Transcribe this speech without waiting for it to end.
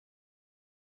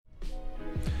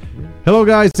Hello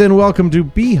guys and welcome to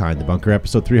Behind the Bunker,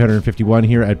 episode 351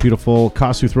 here at beautiful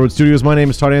Kossuth Road Studios. My name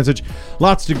is Todd Ansich.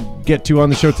 Lots to get to on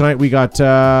the show tonight. We got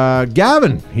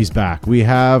Gavin, he's back. We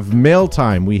have mail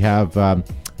time. We have a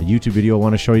YouTube video I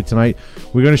want to show you tonight.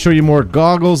 We're going to show you more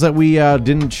goggles that we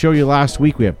didn't show you last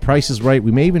week. We have prices right.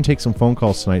 We may even take some phone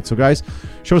calls tonight. So guys,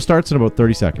 show starts in about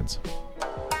 30 seconds.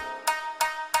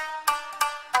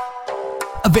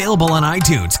 Available on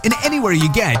iTunes and anywhere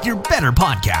you get your better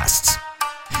podcasts.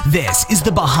 This is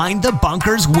the Behind the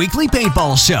Bunkers Weekly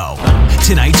Paintball Show.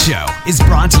 Tonight's show is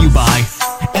brought to you by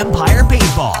Empire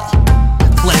Paintball,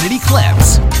 Planet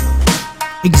Eclipse,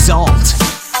 Exalt,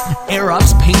 Air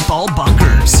Ups Paintball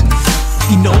Bunkers,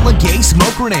 Enola Gay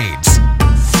Smoke Grenades,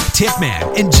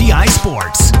 Tipman, and GI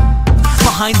Sports.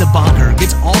 Behind the Bunker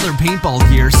gets all their paintball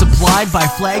gear supplied by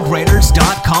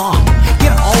FlagRaiders.com.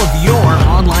 Get all of your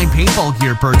online paintball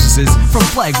gear purchases from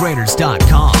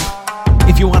FlagRaiders.com.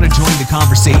 If you want to join the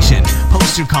conversation,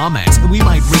 post your comments and we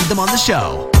might read them on the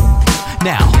show.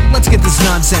 Now, let's get this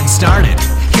nonsense started.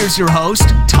 Here's your host,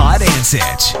 Todd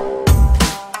Ansich.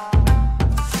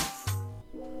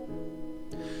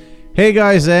 Hey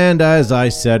guys, and as I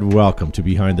said, welcome to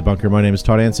Behind the Bunker. My name is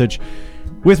Todd Ansich.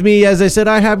 With me, as I said,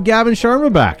 I have Gavin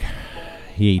Sharma back.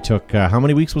 He took, how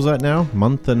many weeks was that now?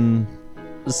 Month and...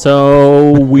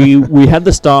 So we had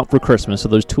the stop for Christmas, so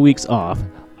there's 2 weeks off.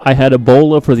 I had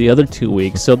Ebola for the other 2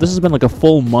 weeks, so this has been like a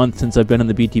full month since I've been in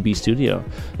the BTB studio.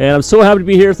 And I'm so happy to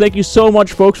be here. Thank you so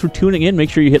much, folks, for tuning in. Make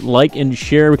sure you hit like and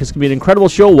share because it's going to be an incredible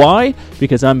show. Why?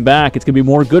 Because I'm back. It's going to be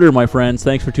more gooder, my friends.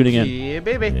 Thanks for tuning in. Yeah,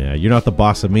 baby. Yeah, you're not the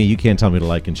boss of me. You can't tell me to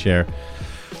like and share.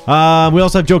 We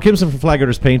also have Joe Kimson from Flag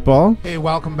Raiders Paintball. Hey,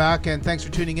 welcome back, and thanks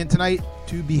for tuning in tonight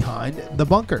to Behind the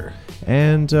Bunker.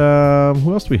 And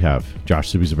who else do we have?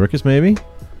 Josh Subizaburkis, maybe?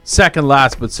 Second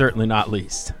last, but certainly not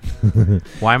least.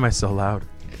 Why am I so loud?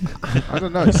 I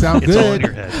don't know. You sound It's good. all in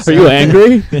your head. Are you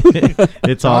angry?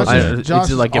 It's all Josh is- good. It's Josh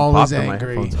just like is it always popped on my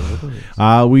angry.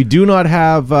 headphones. We do not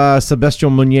have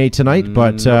Sebastian Meunier tonight,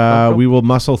 but Nope. we will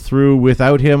muscle through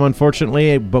without him,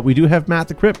 unfortunately. But we do have Matt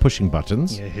the Crip pushing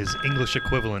buttons. Yeah, his English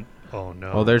equivalent. Oh,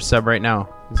 no. Oh, there's Seb right now.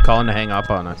 He's calling to hang up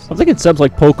on us. I'm thinking Seb's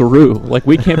like Pokeroo. Like,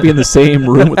 we can't be in the same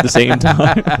room at the same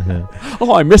time.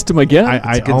 Oh, I missed him again. I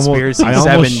It's a conspiracy. almost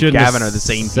Seb and shouldn't Gavin have are the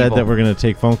same said people. that we're going to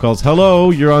take phone calls.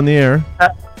 Hello, you're on the air.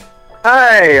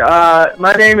 Hi,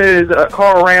 my name is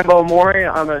Carl Rambo Mori.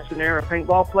 I'm a Sonera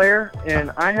paintball player,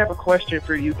 and I have a question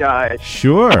for you guys.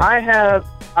 Sure. I have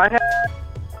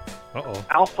Uh-oh.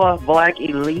 Alpha Black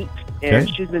Elite, and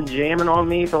Okay. she's been jamming on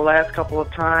me the last couple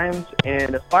of times.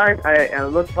 And it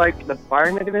looks like the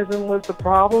firing mechanism was the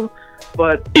problem,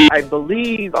 but I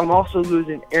believe I'm also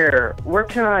losing air. Where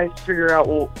can I figure out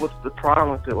what's the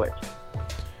problem with it?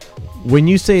 When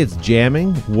you say it's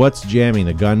jamming, what's jamming?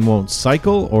 The gun won't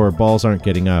cycle or balls aren't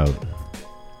getting out?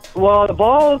 Well, the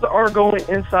balls are going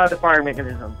inside the firing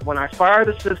mechanism. When I fire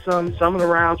the system, some of the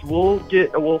rounds will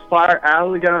fire out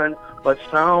of the gun, but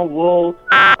some will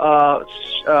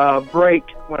break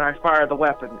when I fire the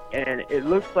weapon. And it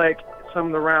looks like some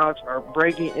of the rounds are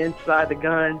breaking inside the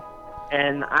gun,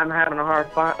 and I'm having a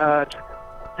hard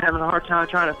time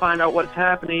trying to find out what's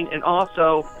happening. And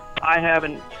also, I have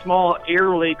a small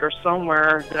air leak or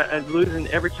somewhere that is losing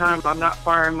every time I'm not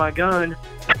firing my gun.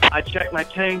 I check my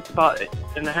tank about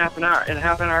in a half an hour. And a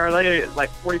half an hour later, it's like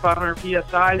 4,500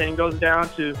 psi, then it goes down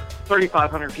to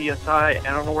 3,500 psi. And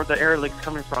I don't know where the air leak's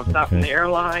coming from. It's not from the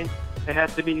airline. It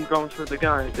has to be going through the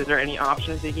gun. Is there any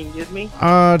options they can give me?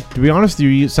 To be honest with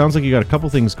you, it sounds like you got a couple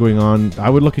things going on. I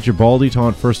would look at your ball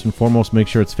detente first and foremost. Make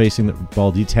sure it's facing the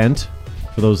ball detente.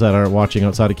 For those that are watching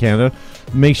outside of Canada,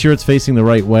 make sure it's facing the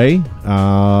right way.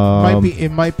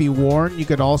 It might be worn. You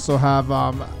could also have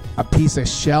a piece of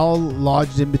shell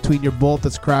lodged in between your bolt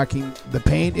that's cracking the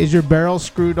paint. Is your barrel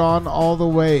screwed on all the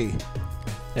way?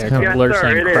 Eric Yes, Blair sir,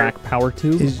 saying it is. crack power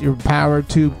tube. Is your power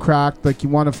tube cracked? Like, you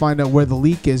want to find out where the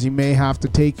leak is. You may have to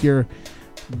take your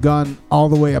gun all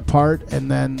the way apart and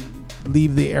then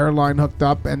leave the airline hooked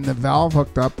up and the valve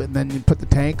hooked up, and then you put the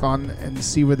tank on and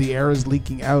see where the air is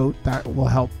leaking out. That will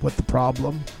help with the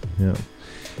problem.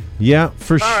 Yeah,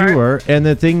 for sure. Right. And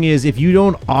the thing is, if you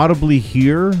don't audibly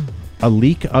hear a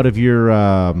leak out of your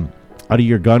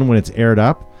gun when it's aired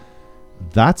up,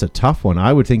 that's a tough one.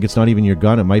 I would think it's not even your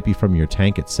gun. It might be from your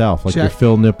tank itself, like your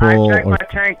fill nipple. I checked my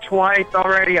tank twice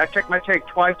already.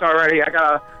 I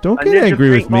got a... Don't get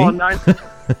angry with me.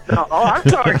 No, I'm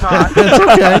sorry, Todd. That's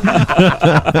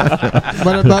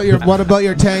okay. What about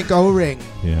your tank O-ring?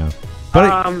 Yeah.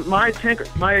 My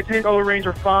tank O-rings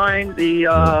are fine.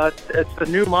 It's the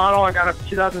new model. I got a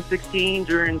 2016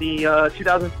 during the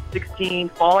 2016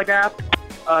 Fall Gap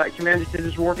Commander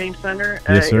Scissors War Game Center.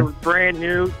 Yes, sir. It was brand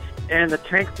new, and the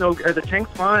tank's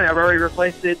fine. I've already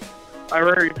replaced it. I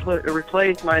already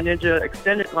replaced my Ninja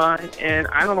extended line, and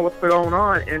I don't know what's going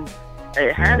on. And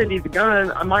it had to be the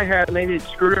gun. I might have maybe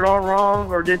screwed it all wrong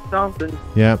or did something.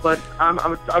 Yeah. But I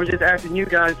was just asking you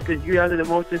guys because you guys are the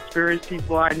most experienced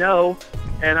people I know,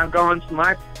 and I've gone to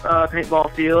my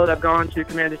paintball field. I've gone to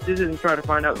Commander Scissors and tried to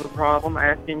find out the problem,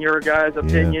 asking your guys'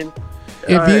 opinion.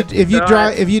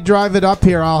 If you drive it up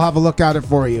here, I'll have a look at it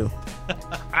for you.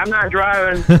 I'm not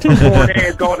driving for 4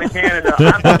 days going to Canada.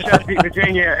 I'm from Chesapeake,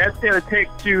 Virginia. It's going to take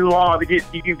too long to get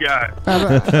to you guys.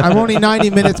 I'm only 90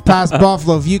 minutes past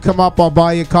Buffalo. If you come up, I'll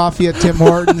buy you coffee at Tim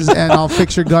Hortons, and I'll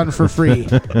fix your gun for free.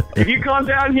 If you come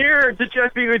down here to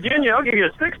Chesapeake, Virginia, I'll give you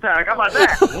a 6-pack. How about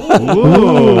that?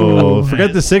 Ooh,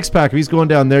 forget the 6-pack. If he's going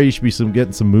down there, you should be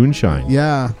getting some moonshine.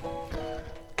 Yeah.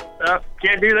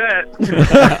 Can't do that.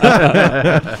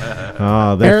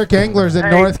 Eric Engler's in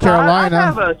North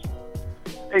Carolina.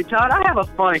 Hey, Todd, I have a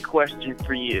funny question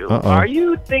for you. Uh-oh. Are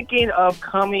you thinking of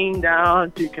coming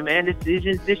down to Command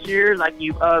Decisions this year like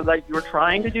you were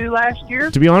trying to do last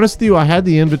year? To be honest with you, I had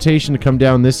the invitation to come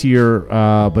down this year,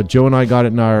 but Joe and I got it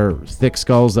in our thick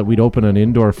skulls that we'd open an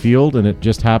indoor field, and it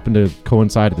just happened to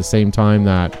coincide at the same time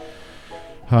that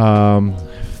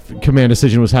Command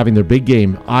Decision was having their big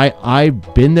game.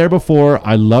 I've been there before.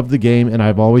 I love the game, and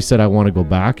I've always said I want to go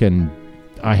back, and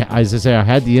as I say, I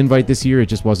had the invite this year. It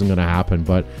just wasn't going to happen,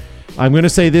 but I'm going to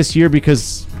say this year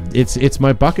because it's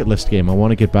my bucket list game. I want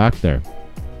to get back there.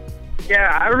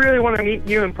 Yeah, I really want to meet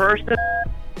you in person.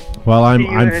 Well, I'm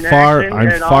far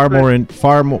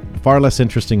less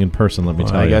interesting in person. Let me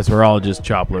tell you. I guess we're all just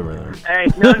chopped liver then. Hey,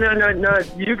 no.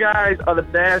 You guys are the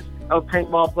best of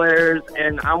paintball players,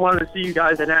 and I wanted to see you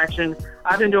guys in action.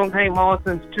 I've been doing paintball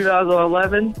since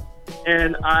 2011,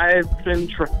 and I've been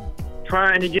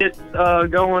trying to get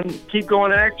keep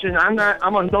going action. I'm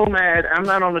a nomad. I'm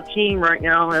not on a team right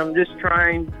now. I'm just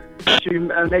trying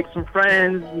to make some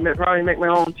friends, probably make my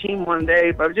own team one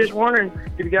day. But I was just wondering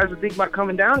if you guys would think about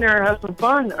coming down there and have some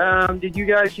fun. Did you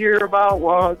guys hear about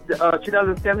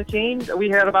 2017? We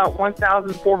had about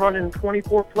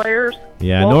 1,424 players.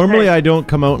 Yeah, normally I don't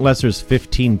come out unless there's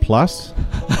 15 plus.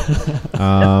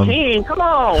 15? Come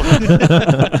on.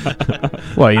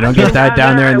 Well, you don't get that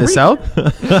down there in the South?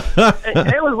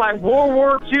 It was like World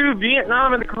War II,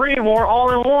 Vietnam, and the Korean War all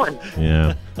in one.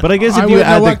 Yeah. But I guess if I you wouldn't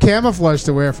know add what camouflage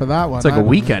to wear for that one. It's like a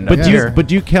weekend. But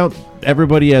do you count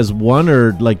everybody as one,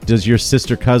 or like does your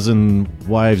sister, cousin,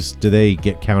 wives, do they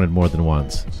get counted more than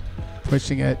once?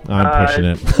 Pushing it. I'm pushing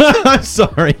it. I'm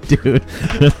sorry, dude.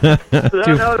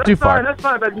 Too far. That's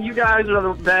fine, but you guys are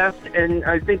the best, and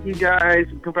I think you guys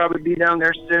can probably be down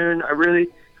there soon.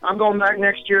 I'm going back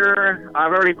next year.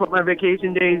 I've already put my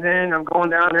vacation days in. I'm going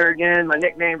down there again. My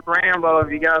nickname's Rambo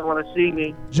if you guys want to see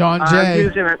me. John Jay. I'm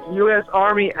using a U.S.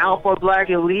 Army Alpha Black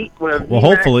Elite with a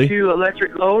hopefully. VMAX 2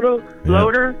 electric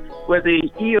loader with a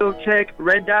EOTech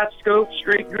red dot scope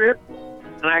straight grip.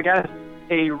 And I got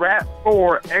a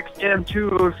RAP-4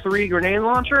 XM203 grenade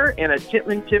launcher and a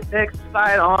Tippmann Tip-X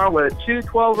sidearm with a 2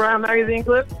 12-round magazine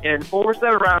clip and 4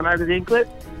 7-round magazine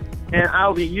clips. And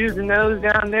I'll be using those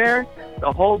down there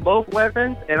to hold both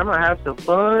weapons, and I'm going to have some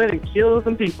fun and kill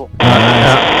some people. Whoa.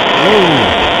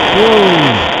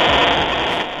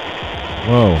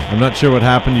 I'm not sure what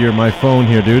happened to my phone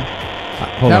here, dude.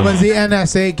 Hold That on. was the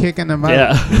NSA kicking them out.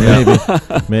 Yeah.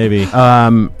 Maybe.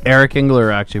 Eric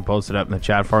Engler actually posted up in the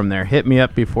chat forum there. Hit me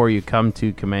up before you come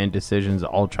to Command Decisions.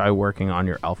 I'll try working on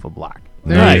your Alpha Black.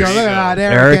 There Nice. you go. Look at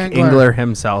that. Eric Engler. Engler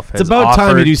himself has It's about time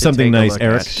you offered do to something take a nice, look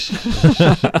Eric.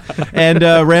 at it. And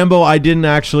Rambo, I didn't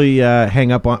actually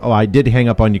hang up on. Oh, I did hang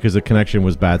up on you because the connection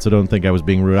was bad. So don't think I was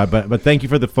being rude. But thank you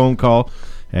for the phone call,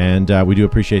 and we do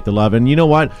appreciate the love. And you know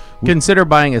what? Consider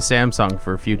buying a Samsung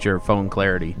for future phone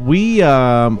clarity.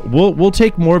 We'll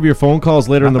take more of your phone calls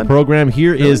later in the program.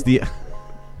 Here is the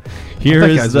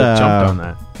Jumped on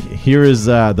that. Here is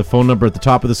the phone number at the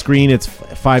top of the screen. It's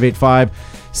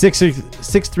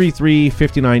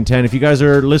 585-633-5910. If you guys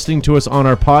are listening to us on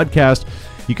our podcast,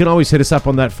 you can always hit us up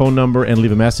on that phone number and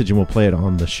leave a message, and we'll play it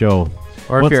on the show.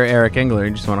 Or if you're Eric Engler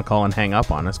and you just want to call and hang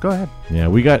up on us, go ahead. Yeah,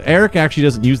 we got Eric. Actually,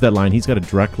 doesn't use that line. He's got a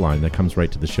direct line that comes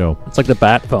right to the show. It's like the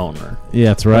bat phone. Yeah,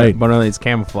 that's right. One of these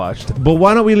camouflaged. But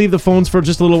why don't we leave the phones for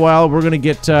just a little while? We're going to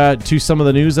get to some of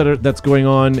the news that's going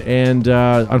on, and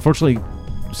unfortunately,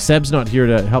 Seb's not here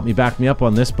to help me back me up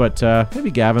on this, but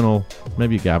maybe Gavin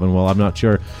will. I'm not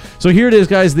sure. So here it is,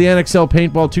 guys. The NXL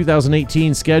Paintball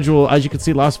 2018 schedule. As you can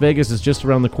see, Las Vegas is just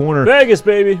around the corner. Vegas,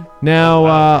 baby. Now,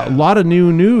 a lot of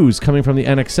new news coming from the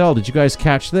NXL. Did you guys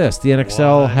catch this? The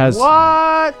NXL has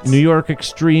New York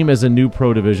Extreme as a new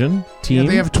pro division team. Yeah,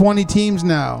 they have 20 teams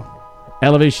now.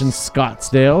 Elevation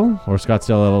Scottsdale, or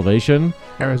Scottsdale Elevation.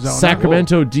 Arizona.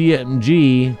 Sacramento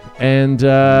DMG, and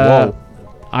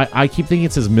I keep thinking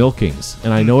it says Milkings,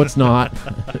 and I know it's not,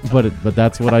 but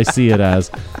that's what I see it as.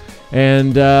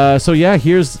 And so yeah,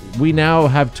 we now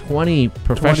have 20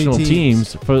 professional 20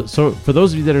 teams. For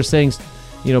those of you that are saying,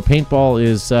 paintball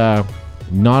is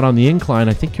not on the incline,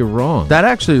 I think you're wrong. That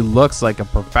actually looks like a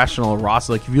professional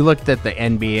roster. Like if you looked at the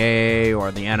NBA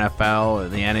or the NFL or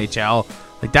the NHL,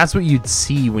 like that's what you'd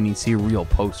see when you see a real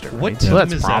poster. Right? What So team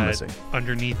that's is promising. that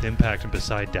underneath Impact and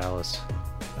beside Dallas?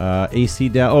 AC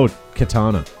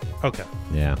Katana. Okay.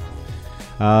 Yeah.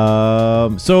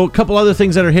 So a couple other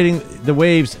things that are hitting the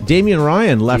waves. Damian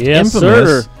Ryan left Yes,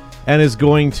 Infamous sir. and is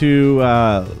going to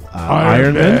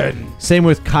Ironman. Same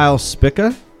with Kyle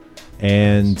Spica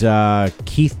and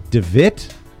Keith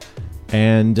DeVitt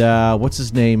and what's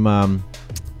his name?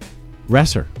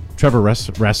 Trevor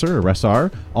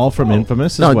Ressar, all from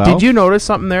Infamous as well. Did you notice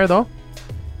something there though?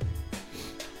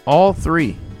 All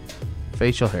three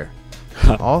facial hair.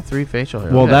 All three facial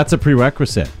hair. Well, Okay. that's a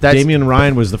prerequisite. That's- Damian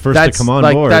Ryan was the first to come on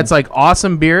like, board. That's like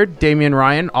awesome beard, Damian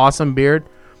Ryan, awesome beard.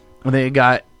 And then you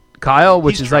got Kyle,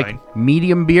 which He's is trying. like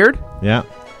medium beard. yeah.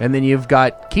 And then you've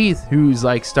got Keith, who's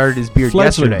like started his beard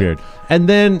Fledgling yesterday. beard. And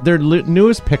then their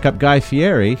newest pickup, Guy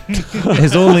Fieri,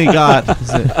 has only got.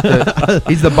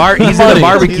 He's the barbecue He's a pit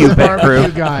barbecue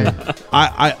crew. guy.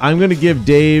 I'm going to give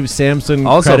Dave Sampson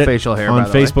Also credit facial hair, on by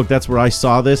the way. Facebook. That's where I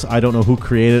saw this. I don't know who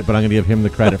created it, but I'm going to give him the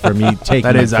credit for me taking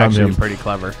That it is from actually him. pretty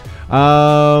clever.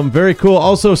 Very cool.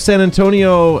 Also, San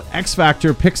Antonio X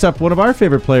Factor picks up one of our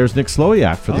favorite players, Nick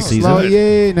Slowiak, for the season.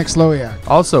 Yay, Nick Slowiak.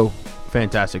 Also,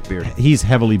 fantastic beard. He's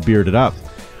heavily bearded up.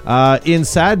 In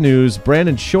sad news,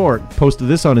 Brandon Short posted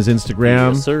this on his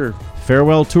Instagram. Yes, sir.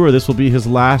 Farewell tour. This will be his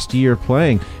last year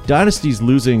playing. Dynasty's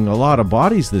losing a lot of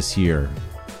bodies this year.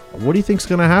 What do you think's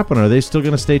going to happen? Are they still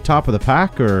going to stay top of the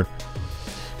pack, or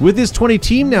with this 20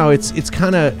 team now? It's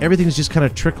kind of everything's just kind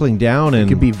of trickling down, It and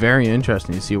could be very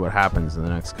interesting to see what happens in the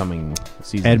next coming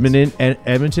season.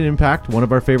 Edmonton Impact, one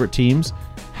of our favorite teams,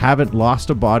 haven't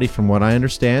lost a body from what I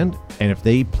understand. And if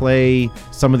they play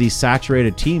some of these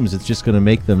saturated teams, it's just going to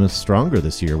make them stronger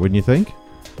this year, wouldn't you think?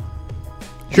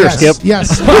 Sure, yes, Skip.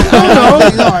 Yes. no,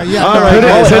 yeah. All no, right, no.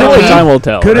 guys. Only time will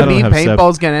tell. Could I it don't be have Seb.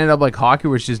 paintball's going to end up like hockey,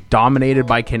 where it's just dominated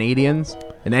by Canadians,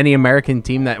 and any American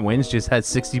team that wins just has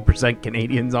 60%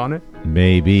 Canadians on it?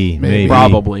 Maybe.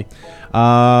 Probably.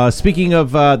 Speaking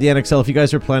of the NXL, if you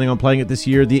guys are planning on playing it this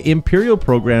year, the Imperial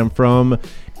program from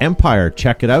Empire,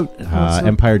 check it out.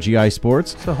 Empire GI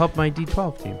Sports. So help my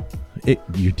D12 team.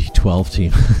 Your D12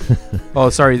 team.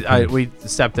 Oh, sorry. We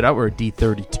stepped it up. We're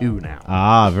D32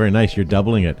 now. Very nice. You're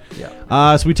doubling it.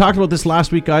 Yeah. So we talked about this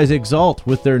last week, guys. Exalt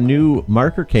with their new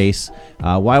marker case.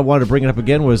 Why I wanted to bring it up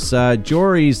again was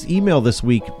Jory's email this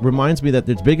week reminds me that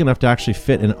it's big enough to actually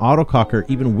fit an autococker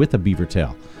even with a beaver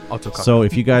tail. So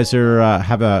if you guys are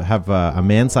have a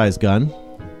man-sized gun,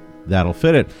 that'll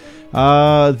fit it.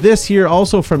 This here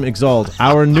also from Exalt,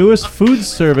 our newest food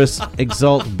service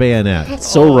Exalt bayonet.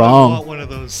 So I want wrong. one of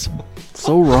those.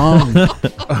 So wrong.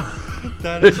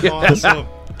 That is awesome.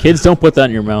 Kids, don't put that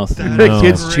in your mouth. No.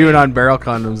 Kids Great. chewing on barrel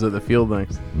condoms at the field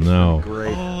next. No.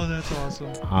 Great. Oh, that's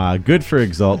awesome. Good for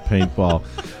Exalt Paintball.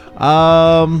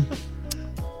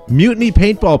 Mutiny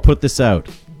Paintball put this out.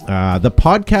 The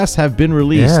podcasts have been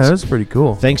released. Yeah, that's pretty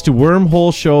cool. Thanks to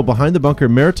Wormhole Show, Behind the Bunker,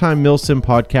 Maritime Milsim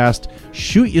Podcast,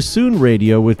 Shoot You Soon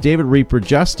Radio with David Reaper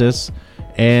Justice,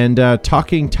 and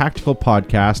Talking Tactical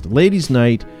Podcast, Ladies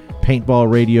Night,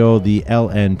 Paintball Radio, the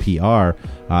LNPR.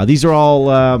 These are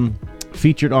all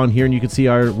featured on here, and you can see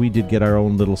we did get our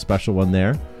own little special one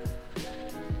there.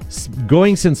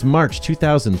 Going since March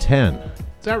 2010. Is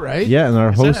that right? Yeah, and our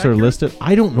Is that hosts are accurate? listed.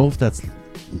 I don't know if that's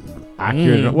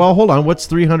accurate. Well, hold on. What's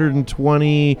 352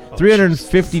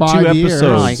 5 years.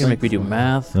 episodes? Oh, you can make me do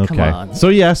math. Come Okay. on. So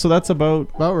yeah, so that's about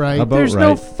About right. There's right.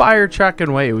 no fire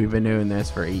trucking way. We've been doing this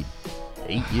for 8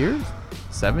 years?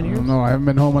 7 I years? don't know. I haven't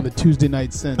been home on a Tuesday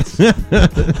night since.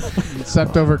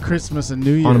 Except over Christmas and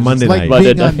New Year's. On a Monday It's like night.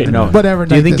 being Monday on night. whatever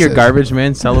Do you night think this your is. garbage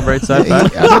man celebrates that? I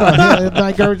Pat? don't know.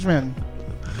 My garbage man.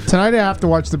 Tonight I have to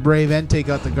watch the Brave and take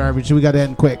out the garbage. So we got to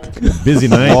end quick. busy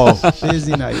night.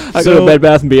 Busy night. I So- go to Bed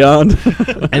Bath & Beyond.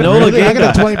 Enola I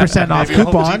got Ganga. a 20% off Maybe a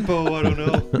Home coupon. Depot, I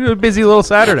don't know. A busy little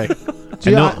Saturday.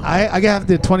 Gee, know- I have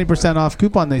the 20% off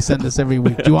coupon they send us every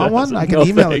week. Do you want one? I can No,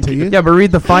 email it thank to you. Yeah, but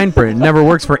read the fine print. It never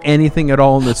works for anything at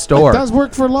all in the store. It does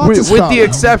work for lots of with stuff. the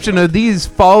exception of these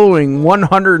following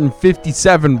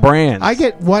 157 brands. I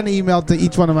get one email to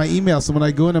each one of my emails, so when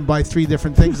I go in and buy 3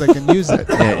 different things, I can use it.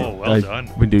 Oh, well done.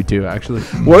 We do too, actually.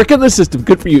 Work in the system.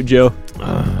 Good for you, Joe.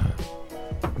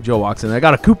 Joe walks in. I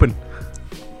got a coupon.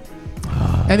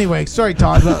 Anyway, sorry,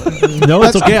 Todd. No,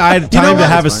 it's okay. I had time to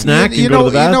have a snack and go to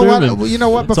the bathroom. You know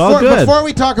what? it's all good. Before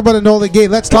we talk about Enola Gay,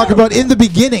 let's talk about in the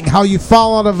beginning how you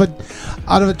fall out of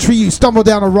a tree, you stumble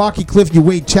down a rocky cliff, you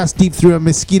wade chest deep through a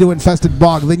mosquito-infested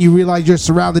bog, then you realize you're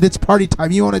surrounded. It's party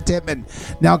time. You own a Tippmann.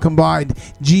 Now combined,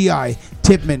 GI,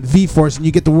 Tippmann, V-Force, and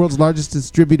you get the world's largest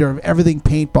distributor of everything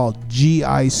paintball,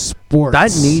 GI Sports.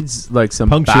 That needs like some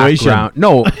Punctuation. background.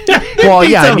 No, well,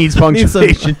 yeah, it some- needs needs some-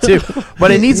 punctuation too,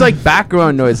 but it needs like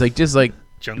background noise, like just like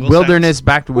Jungle wilderness sounds.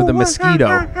 backed with a mosquito.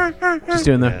 Just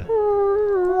doing the. Yeah.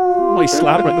 Oh, he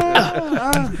slapped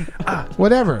it.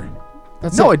 Whatever.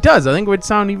 That's No, it does. I think it would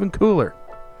sound even cooler.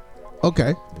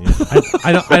 Okay.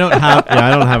 I don't have. Yeah,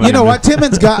 I don't have. You know any- what?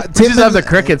 Tippmann's got. You just have the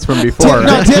crickets from before, No,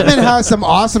 right? Tippmann has some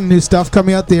awesome new stuff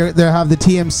coming out there. They have the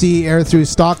TMC air through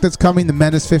stock that's coming. The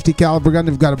Menace 50 caliber gun.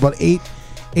 They've got about eight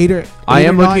or I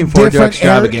am nine looking forward to different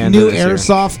extravaganza new this year.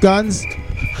 airsoft guns.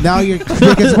 Now you're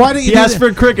crickets. Why don't you? He do asked the-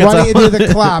 for crickets. Why don't you do the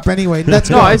clap anyway? Let's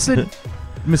No, go. I said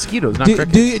mosquitoes, not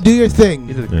crickets. do your thing.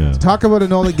 You did the Yeah. crickets. Talk about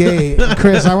Enola Gay,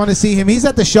 Chris. I want to see him. He's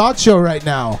at the SHOT Show right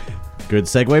now. Good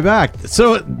segue back.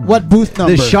 So What booth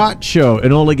number? the SHOT Show,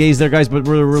 Enola Gay's there, guys, but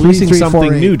we're releasing 3348.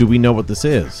 something new. Do we know what this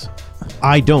is?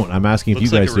 I don't. I'm asking if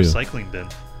Looks you like guys a do. recycling bin.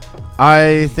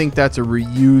 I think that's a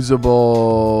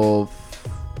reusable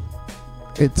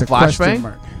It's a question flashbang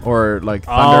mark. or like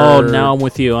Oh, thunder. now I'm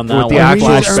with you on that With the one. actual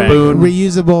Flashbang. spoon.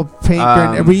 Reusable paint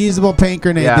grenade. Reusable paint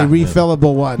grenade. yeah. The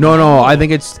refillable one. No, I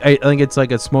think it's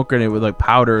like a smoke grenade with like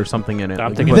powder or something in it. I'm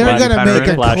Like, thinking put They're Body gonna powder make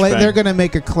a and flashbang. they're gonna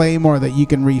make a claymore that you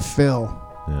can refill.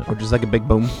 or just like a big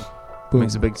boom. Boom.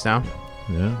 Makes a big sound.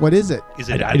 Yeah. What is it? Is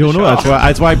it? I don't know.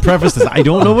 That's why I prefaced this. I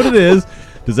don't know what it is.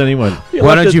 Does anyone?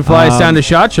 Why don't you fly us down to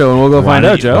SHOT Show and we'll go find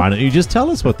out, Joe? Why don't you just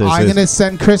tell us what this I'm is? gonna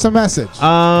send Chris a message.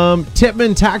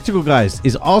 Tippmann Tactical Guys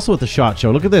is also at the SHOT Show.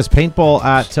 Look at this. Paintball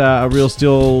at a Real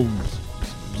Steel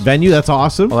venue. That's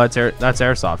awesome. Well, that's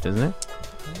airsoft, isn't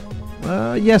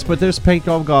it? Yes, but there's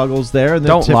paintball goggles there. And then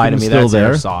Don't lie to Tippmann's me. still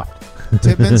That's there. airsoft.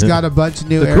 Tippmann's got a bunch of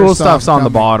new. The cool airsoft stuff's on the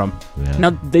coming. bottom. Yeah. Now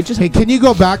they just Hey, can you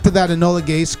go back to that Enola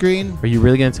Gay screen? Are you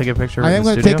really gonna take a picture? I of am the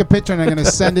going to studio? take a picture and I'm going to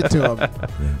send it to him.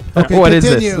 Okay, What is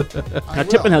continue. this? I now will.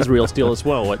 Tippmann has real steel as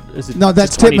well. What is it? No,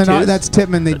 that's just Tippmann. 22s? That's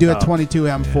Tippmann. They do a Oh. 22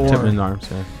 M4. Tippmann arms,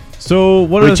 yeah. So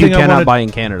one other Which you thing I cannot wanted, buy in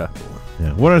Canada.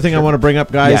 one other thing I want to bring up,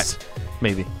 guys. Yes.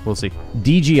 Maybe we'll see.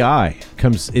 DJI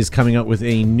is coming out with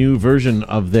a new version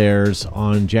of theirs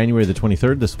on January the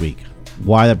 23rd this week.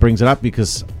 Why that brings it up?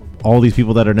 Because all these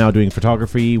people that are now doing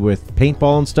photography with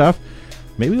paintball and stuff,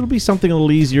 maybe it'll be something a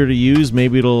little easier to use.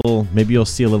 Maybe you'll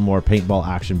see a little more paintball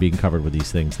action being covered with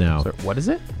these things now. So, what is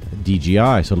it?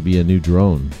 DJI, so it'll be a new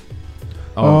drone.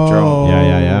 Oh, drone.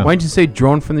 Yeah. Why didn't you say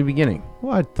drone from the beginning?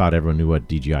 Well, I thought everyone knew what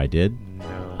DJI did.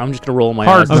 I'm just gonna roll my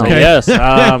Hard eyes. and say no. Yes,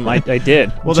 I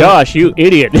did. Well, then- Josh, you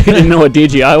idiot! You didn't know what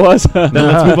DJI was. Then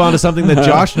let's move on to something that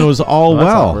Josh knows all That's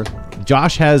well. awkward.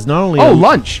 Josh has not only Oh,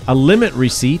 lunch. a limit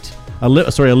receipt, a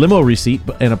limo receipt,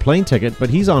 and a plane ticket, but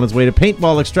he's on his way to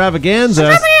Paintball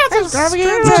Extravaganza,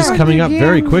 which is coming up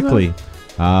very quickly.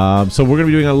 So we're going to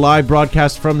be doing a live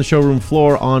broadcast from the showroom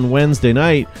floor on Wednesday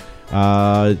night.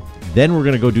 Then we're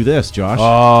going to go do this, Josh,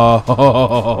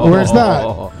 Oh, Where's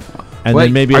that? and wait,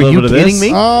 then maybe a are little you bit of kidding this.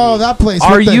 me? Oh, that place.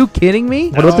 Are with the- you kidding me?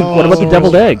 what about the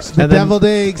deviled eggs? The And then- deviled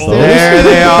eggs. Oh. There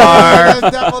they are. The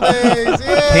deviled eggs.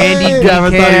 Yay! Candy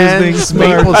Gavin thought he was being pecans,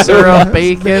 smart. maple syrup,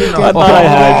 bacon. I thought I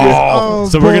had you. Oh,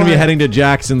 So we're going to be boy. heading to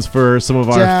Jackson's for some of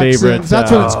our Jackson's. favorite.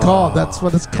 That's what it's called. That's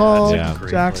what it's called. Yeah.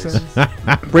 Great Jackson.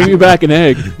 Bring me back an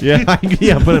egg. Yeah,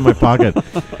 put it in my pocket.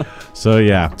 So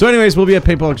yeah. So anyways, we'll be at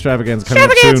Paintball Extravaganza coming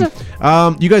up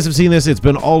soon. You guys have seen this. It's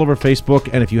been all over Facebook,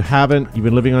 and if you haven't, you've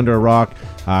been living under a rock.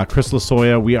 Chris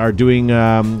Lasoya, we are doing.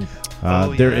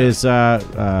 There is.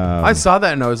 I saw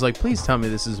that and I was like, please tell me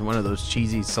this is one of those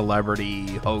cheesy celebrity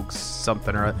hoax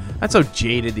something or other. That's how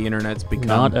jaded the internet's become.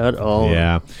 Not at all.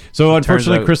 Yeah. So Turns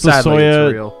unfortunately, out, Chris sadly, it's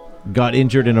Lasoya real. got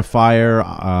injured in a fire.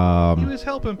 He was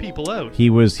helping people out. He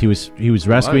was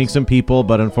rescuing some people,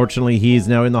 but unfortunately, he is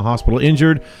now in the hospital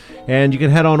injured. And you can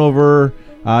head on over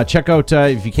Check out,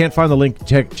 if you can't find the link,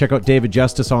 check out David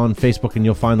Justice on Facebook and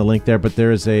you'll find the link there. But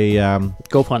there is a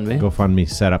GoFundMe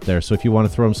set up there. So if you want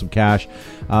to throw him some cash.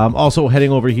 Also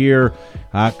heading over here,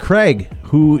 Craig,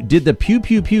 who did the Pew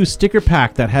Pew Pew sticker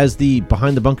pack that has the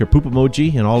Behind the Bunker poop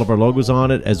emoji and all of our logos on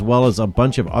it, as well as a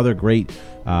bunch of other great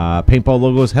paintball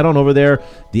logos. Head on over there.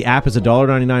 The app is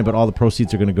 $1.99, but all the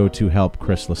proceeds are going to go to help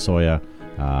Chris Lasoya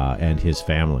and his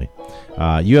family.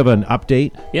 You have an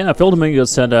update? Yeah, Phil Dominguez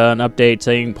sent an update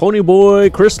saying,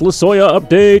 Ponyboy, Chris Lasoya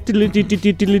update.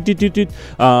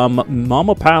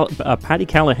 Mama Patty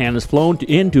Callahan has flown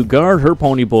in to guard her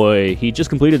Ponyboy. He just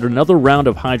completed another round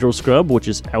of hydro scrub, which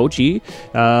is ouchie.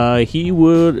 He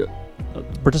would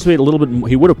participate a little bit.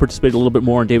 He would have participated a little bit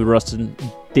more in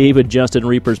David Justin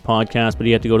Reaper's podcast, but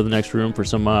he had to go to the next room for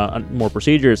some more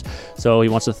procedures. So he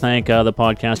wants to thank the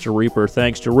podcaster Reaper.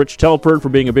 Thanks to Rich Telford for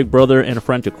being a big brother and a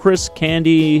friend to Chris,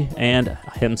 Candy, and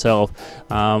himself.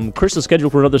 Chris is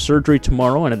scheduled for another surgery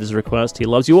tomorrow, and at his request, he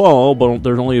loves you all, but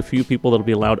there's only a few people that'll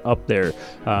be allowed up there.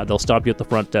 They'll stop you at the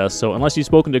front desk. So unless you've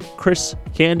spoken to Chris,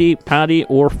 Candy, Patty,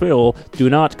 or Phil, do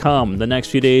not come. The next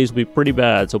few days will be pretty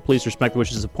bad, so please respect the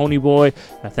wishes of Ponyboy.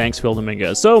 Thanks, Phil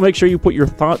Dominguez. So make sure you put your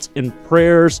thoughts in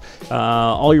prayers,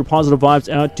 all your positive vibes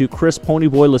out to Chris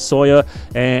Ponyboy Lasoya,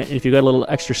 and if you got a little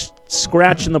extra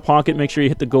scratch in the pocket, make sure you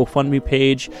hit the GoFundMe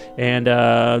page and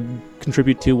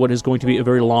contribute to what is going to be a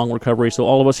very long recovery. So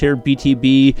all of us here at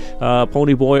BTB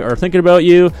Ponyboy are thinking about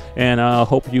you, and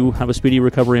hope you have a speedy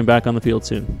recovery and back on the field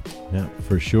soon. Yeah,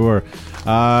 for sure.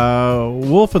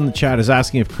 Wolf in the chat is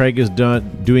asking if Craig is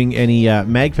doing any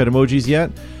MagFed emojis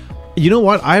yet. You know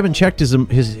what? I haven't checked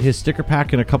his sticker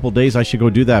pack in a couple days. I should go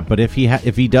do that. But if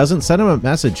he doesn't, send him a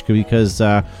message, because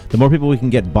the more people we can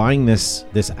get buying this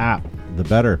app, the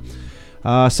better.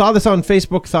 Saw this on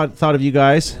Facebook. Thought of you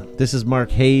guys. This is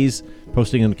Mark Hayes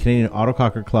posting in the Canadian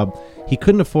Autococker Club. He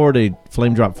couldn't afford a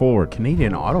Flame Drop Forward.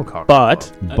 Canadian Autococker.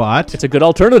 But it's a good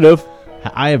alternative.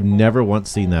 I have never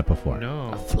once seen that before.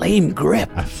 No. A flame grip.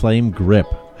 A flame grip.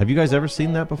 Have you guys ever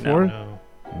seen that before?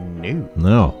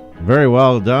 No. Very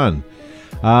well done.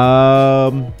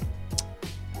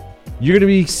 You're going to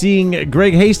be seeing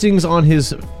Greg Hastings on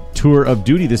his tour of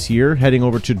duty this year, heading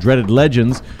over to Dreaded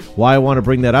Legends. Why I want to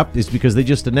bring that up is because they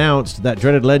just announced that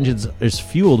Dreaded Legends is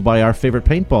fueled by our favorite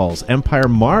paintballs, Empire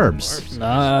Marbs.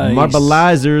 Nice.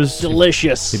 Marbleizers.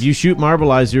 Delicious. If you shoot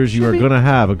Marbleizers, you are going to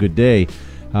have a good day.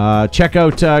 Check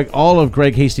out all of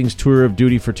Greg Hastings' tour of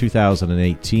duty for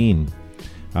 2018.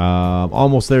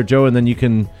 Almost there, Joe, and then you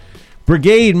can...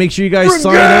 Brigade, make sure you guys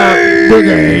sign up.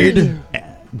 Brigade.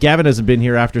 Gavin hasn't been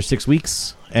here after 6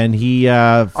 weeks, and he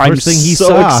first thing he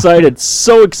saw.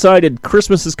 So excited!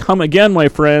 Christmas has come again, my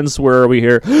friends. Where are we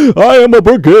here? I am a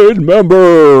Brigade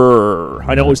member.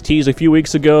 I know it was teased a few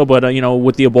weeks ago, but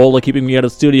with the Ebola keeping me out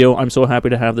of the studio, I'm so happy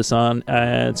to have this on.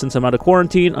 And since I'm out of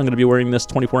quarantine, I'm going to be wearing this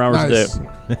 24 hours a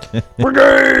day.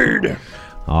 Brigade.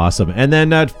 Awesome. And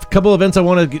then a couple events I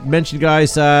want to mention,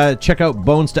 guys. Check out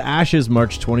Bones to Ashes,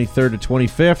 March 23rd to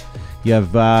 25th. You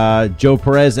have Joe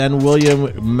Perez and William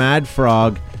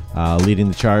Madfrog leading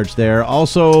the charge there.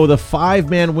 Also, the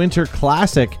 5-man Winter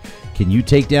Classic. Can you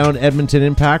take down Edmonton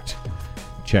Impact?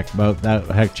 Check out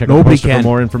that. Check out Poster for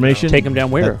more information. Take them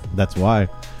down where? That's why.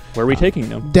 Where are we taking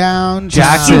them? Down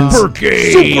Jackson. Super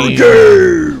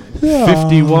Game.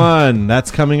 51.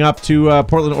 That's coming up to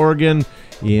Portland, Oregon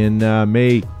in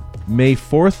May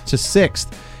 4th to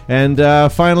 6th.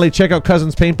 And finally, check out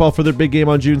Cousins Paintball for their big game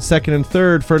on June 2nd and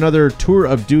 3rd for another tour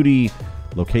of duty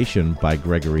location by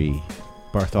Gregory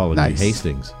Bartholomew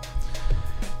Hastings.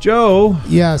 Joe.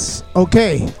 Yes.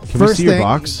 Okay. Can we see your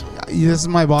box? This is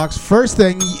my box. First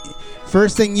thing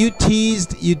you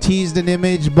teased an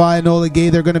image by Enola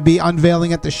Gay. They're going to be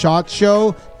unveiling at the SHOT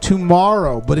Show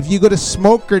tomorrow. But if you go to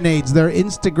Smoke Grenades, their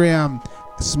Instagram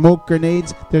Smoke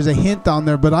Grenades, there's a hint on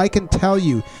there, but I can tell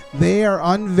you they are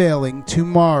unveiling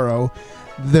tomorrow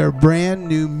their brand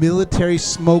new military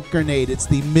smoke grenade. It's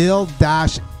the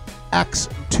Mil-X2.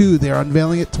 They're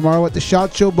unveiling it tomorrow at the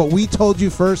SHOT Show, but we told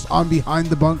you first on Behind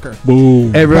the Bunker.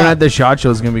 Boom. Everyone at the SHOT Show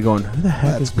is going to be going, who the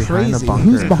heck is behind the bunker?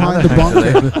 Who's behind the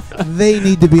bunker? They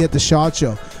need to be at the SHOT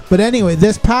Show. But anyway,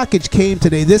 this package came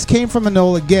today. This came from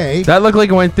Enola Gay. That looked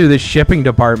like it went through the shipping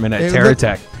department at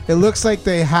TerraTech. It looks like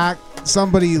they hacked.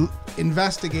 Somebody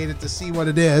investigated to see what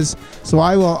it is, so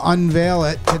I will unveil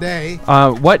it today.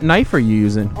 What knife are you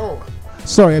using? Oh,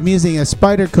 sorry, I'm using a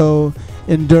Spyderco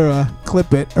Endura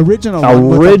Clip It original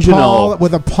one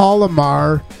with a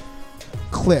Palomar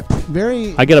clip.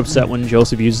 I get upset when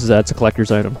Joseph uses that. It's a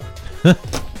collector's item.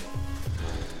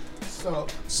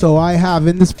 So I have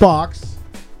in this box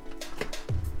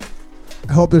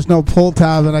I hope there's no pull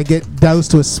tab and I get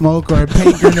doused with smoke or a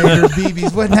paint grenade or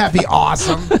BBs. Wouldn't that be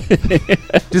awesome?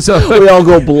 Just so We all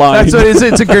go blind. that's what it is.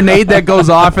 It's a grenade that goes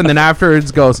off, and then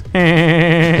afterwards goes.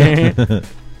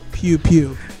 Pew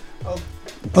pew.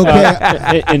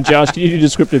 Okay. And Josh, can you do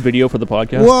descriptive video for the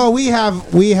podcast? Well, we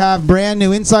have brand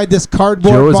new inside this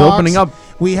cardboard Joe is box. opening up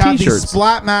We have t-shirts. these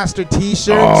Splatmaster t-shirts.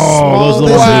 Oh, Small. those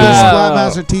This little is Wow.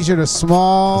 the Splatmaster t-shirt, a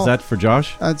small. Is that for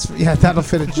Josh? That'll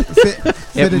fit fit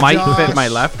It a might Josh. fit my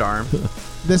left arm.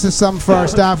 This is some for our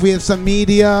staff. We have some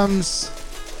mediums,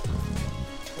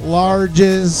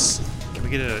 larges. Can we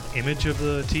get an image of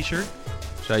the T-shirt?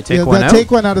 Should I take one out? Take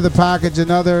one out of the package.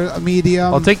 Another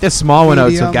medium. I'll take the small one out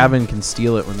so medium. Gavin can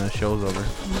steal it when the show's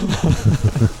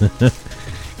over.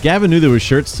 Gavin knew there was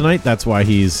shirts tonight. That's why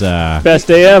he's. Best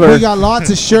day ever. We got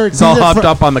lots of shirts. It's all These are hopped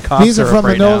up on the cough These are syrup from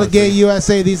right now. Enola Gay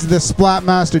USA. These are the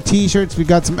Splatmaster t-shirts. We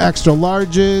got some extra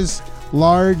larges,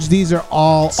 large. These are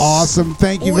all awesome.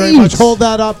 Thank you very much. Hold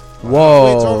that up.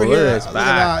 Whoa, It's over look here. at this Look back.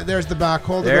 at that. There's the back.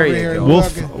 Hold There it over you here. go.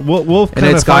 Look Wolf, Wolf And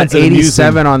kind it's of got finds it amusing.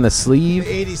 87 on the sleeve.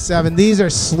 87. These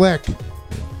are slick.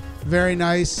 Very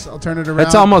nice. I'll turn it around.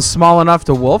 That's almost small enough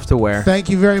to Wolf to wear. Thank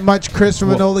you very much, Chris from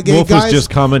Enola Gay. Wolf Guys, was just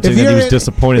commenting if that he you're was in-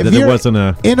 disappointed if that it you're wasn't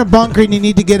a. in a bunker and you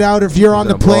need to get out, if you're on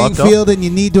the Gonna blow playing up, though? field and you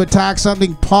need to attack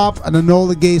something, pop an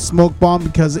Enola Gay smoke bomb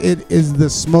because it is the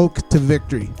smoke to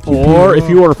victory. Or if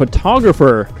you are a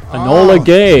photographer, Enola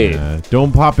Gay.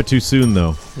 Don't pop it too soon,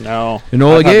 though. No.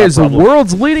 Enola I've had Gay that is the problem.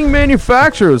 world's leading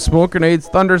manufacturer of smoke grenades,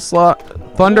 thunder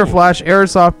flash,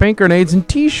 airsoft paint grenades, and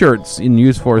T-shirts in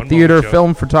use for One theater, moment, Joe.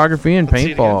 film, photography, and Let's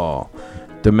see it again. paintball.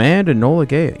 Demand Enola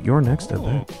Gay at your next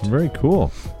event. Very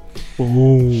cool.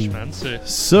 Schmancy.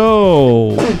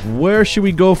 So, where should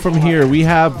we go from here? We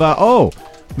have.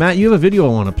 Matt, you have a video I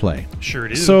want to play. Sure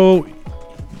do. So,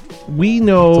 we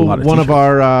know That's a lot of one of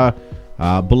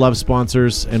our beloved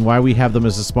sponsors, and why we have them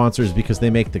as a sponsor is because they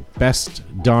make the best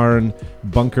darn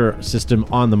bunker system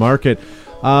on the market.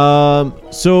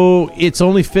 So, it's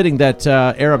only fitting that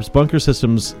Arab's Bunker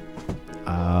Systems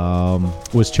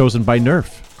was chosen by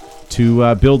Nerf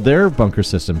to build their bunker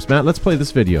systems. Matt, let's play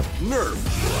this video.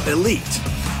 Nerf Elite.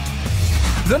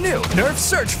 The new Nerf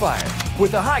Searchfire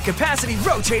with a high-capacity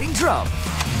rotating drum.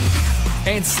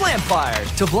 And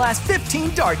Slamfire to blast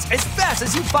 15 darts as fast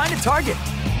as you find a target.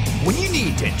 When you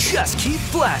need to just keep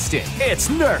blasting, it's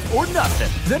Nerf or nothing.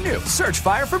 The new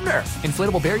Searchfire from Nerf.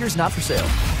 Inflatable barriers not for sale.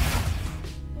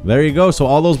 There you go. So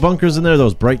all those bunkers in there,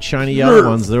 those bright, shiny yellow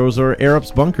ones, those are Arab's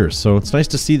bunkers. So it's nice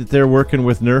to see that they're working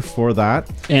with Nerf for that.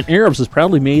 And Arabs is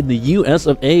proudly made in the US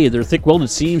of A. Their thick welded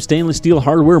seam, stainless steel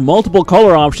hardware, multiple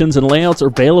color options, and layouts are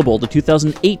available. The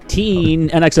 2018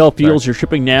 NXL Fields are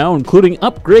shipping now, including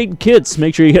upgrade kits.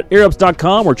 Make sure you hit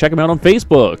Arabs.com or check them out on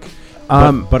Facebook.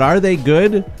 But are they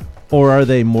good, or are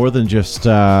they more than just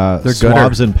swabs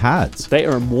gooder. and pads? They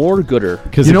are more gooder.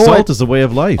 Because You know Exalt what? is a way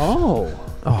of life. Oh.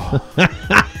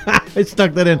 I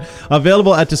stuck that in.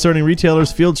 Available at discerning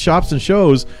retailers, field shops, and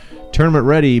shows. Tournament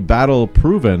ready, battle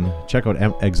proven. Check out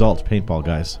Exalt Paintball,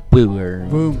 guys.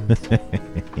 Boom.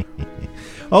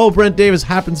 Oh, Brent Davis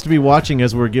happens to be watching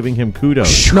as we're giving him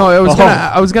kudos. No, I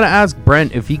was gonna ask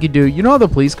Brent if he could do. You know how the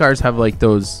police cars have like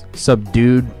those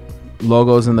subdued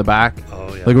logos in the back?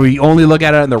 Oh, yeah. Like when you only look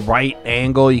at it in the right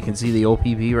angle, you can see the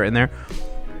OPP right in there.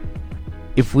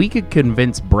 If we could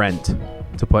convince Brent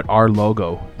to put our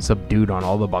logo subdued on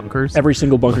all the bunkers, Every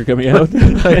single bunker coming out.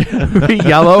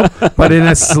 yellow, but in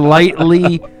a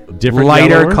slightly Different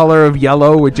lighter yellow? color of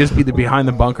yellow would just be the behind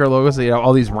the bunker logo. So you have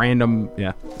all these random,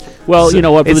 Well, you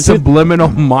know what? For it's the, subliminal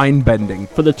mind bending.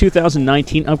 for the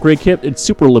 2019 upgrade kit, it's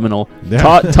superliminal.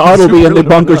 Yeah. Todd will be in the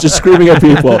bunkers just screaming at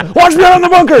people. Watch me out in the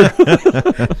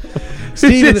bunker!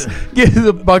 Steven,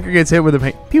 The bunker gets hit with a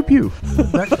paint. Pew pew.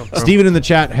 Steven in the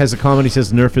chat has a comment. He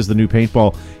says Nerf is the new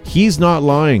paintball. He's not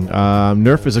lying.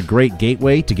 Nerf is a great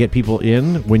gateway to get people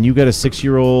in. When you get a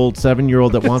 6-year-old,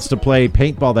 7-year-old that wants to play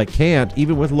paintball that can't,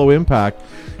 even with low impact,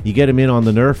 you get him in on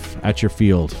the Nerf at your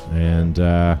field. And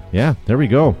yeah, there we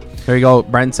go. There you go.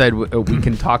 Brent said we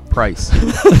can talk price.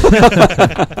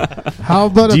 How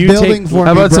about Do a you building take- for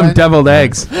How me, about some Brent? deviled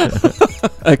eggs?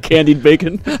 Candied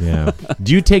bacon. Yeah.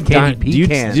 Do you take Candied do you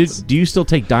pecans. do you still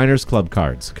take Diners Club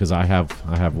cards? Because I have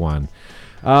one.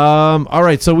 All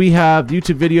right, so we have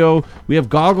YouTube video. We have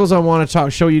goggles I want to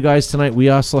show you guys tonight. We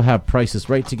also have Prices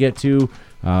Right to get to.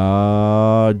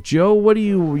 Joe, what do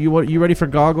you ready for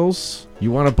goggles? You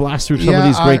want to blast through some of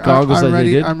these great goggles I'm that ready,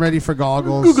 they did? I'm ready for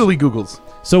goggles. Googly googles.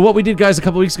 So what we did, guys, a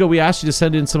couple weeks ago, we asked you to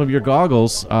send in some of your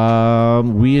goggles.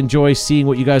 We enjoy seeing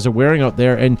what you guys are wearing out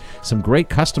there, and some great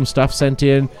custom stuff sent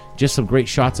in, just some great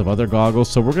shots of other goggles.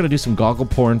 So we're going to do some goggle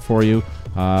porn for you.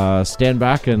 Stand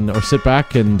back or sit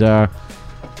back and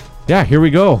Yeah, here we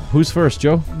go. Who's first,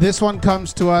 Joe? This one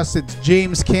comes to us. It's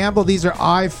James Campbell. These are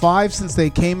i5 since they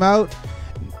came out.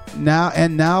 Now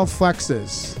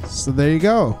flexes. So there you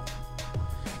go.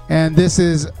 And this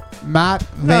is Matt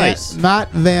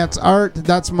Vance art.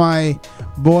 That's my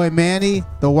boy Manny,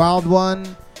 the wild one.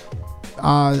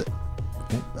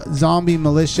 Zombie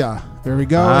Militia. There we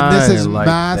go. And this is like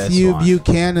Matthew this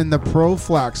Buchanan, the Pro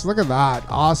Flex. Look at that.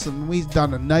 Awesome. He's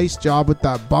done a nice job with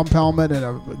that bump helmet and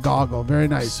a goggle. Very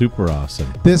nice. Super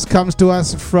awesome. This comes to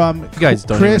us from You guys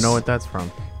don't even know what that's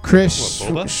from. Chris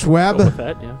What, Boba? Schweb. Boba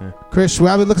Fett, yeah. Chris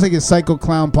Schweb. It looks like a Psycho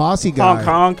Clown Posse guy.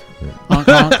 Honk, honk.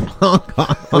 Honk,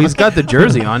 honk. Oh, he's got the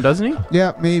jersey on, doesn't he?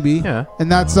 Yeah, maybe. Yeah.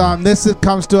 And that's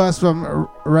comes to us from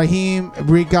Raheem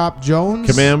Recop Jones.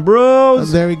 Command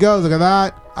Bros. There we go. Look at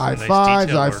that. Nice I5s,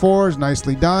 detail work. I4s,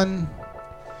 nicely done.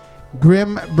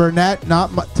 Grim Burnett,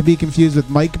 not to be confused with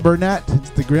Mike Burnett.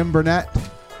 It's the Grim Burnett.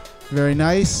 Very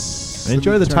nice.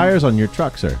 Enjoy the tires on your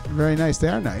truck, sir. Very nice. They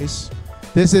are nice.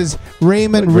 This is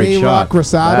Raymond What a great Rayrock shot.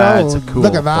 Rosado. That's a cool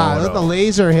Look at that. photo. Look at the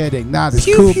laser hitting. That is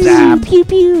cool.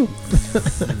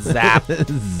 Zap.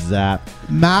 Zap.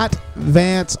 Matt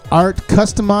Vance Art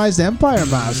Customized Empire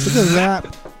Mask. Look at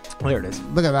that. There it is.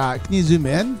 Look at that. Can you zoom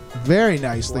in? Very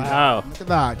nicely Wow. done. Look at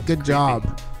that. Good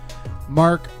job.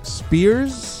 Mark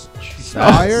Spears. Jeez.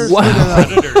 Spires. Wow. Look at that.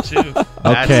 Predator, too.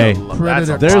 Okay.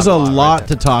 Predator. There's a lot right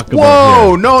to talk there.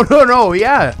 about Whoa! here. No!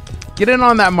 Yeah, get in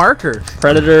on that marker.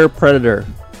 Predator.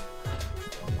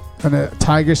 And a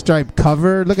tiger stripe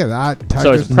cover. Look at that. So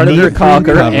Tiger it's stripe. Predator Neat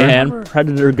Cocker cover. and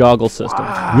Predator goggle system.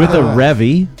 With a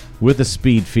Revy, with a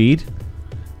speed feed.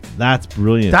 That's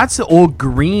brilliant. That's the old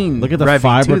green. Look at the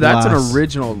Revy, too. That's fiberglass. an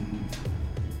original.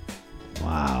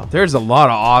 wow. There's a lot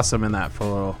of awesome in that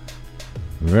photo.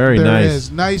 Very There nice. it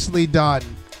is. Nicely done.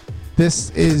 This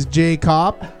is J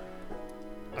Cop.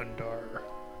 Undar.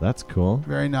 That's cool.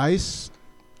 Very nice.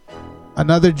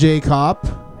 Another J Cop.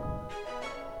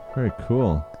 Very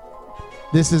cool.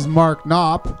 This is Mark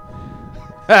Knopp.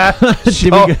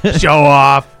 Show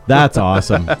off. That's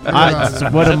awesome. It's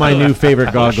one of my new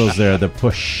favorite goggles there. The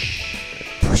push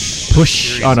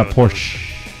on a Porsche.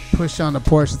 Push on a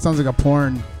Porsche. It sounds like a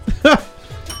porn.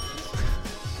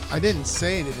 I didn't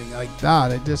say anything like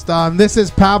that. I just this is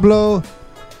Pablo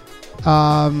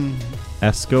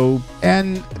Esco.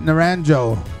 and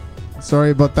Naranjo.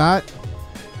 Sorry about that.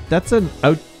 That's an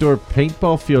outdoor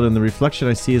paintball field, and the reflection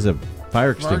I see is a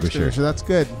fire Mark extinguisher. That's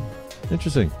good.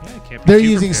 Interesting. Yeah, can't be They're too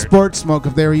using prepared. Sport Smoke.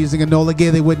 If they were using Enola Gay,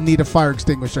 they wouldn't need a fire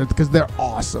extinguisher because they're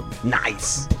awesome.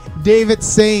 Nice. David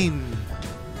Sane.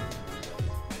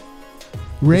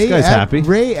 guy's happy.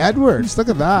 Ray Edwards. Look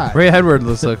at that. Ray Edwards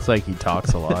looks like he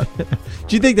talks a lot.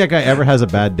 Do you think that guy ever has a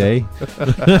bad day?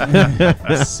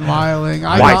 Smiling.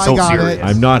 I Why got, so I got serious? it.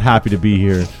 I'm not happy to be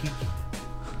here.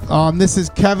 This is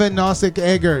Kevin Nozick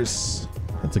Eggers.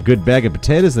 That's a good bag of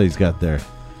potatoes that he's got there.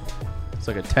 It's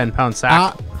like a 10-pound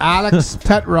sack. Alex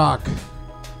Petrock.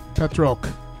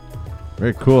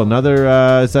 Very cool.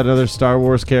 Another is that another Star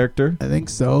Wars character? I think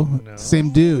so. No.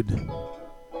 Same dude.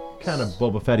 Kind of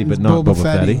Boba Fetty, but It's not Boba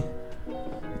Fetty.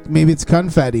 Fetty. Maybe it's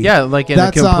confetti. Yeah, like in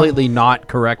That's, a completely not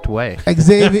correct way.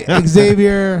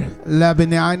 Xavier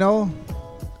Labinano.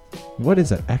 What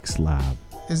is it? X Lab.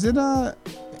 Is it a?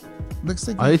 Looks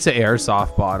like It's an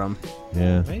airsoft bottom.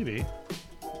 Yeah. Maybe.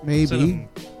 maybe.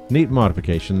 Neat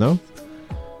modification though.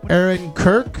 Aaron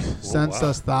Kirk sent wow.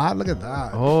 us that. Look at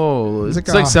that. Oh, It's it's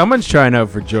like like a- someone's trying out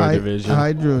for Joy Division.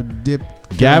 Hydro dip.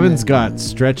 Gavin's got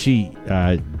stretchy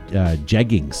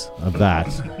jeggings of that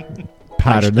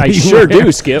pattern. I that he sure wears,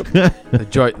 do, Skip.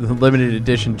 the limited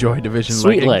edition Joy Division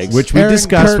Sweet leggings. legs. which we Aaron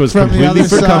discussed Kirk was from the completely other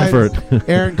for side. comfort.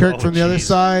 Aaron Kirk Oh, from the other geez.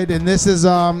 side, and this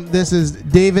is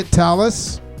David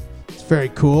Tallis. It's very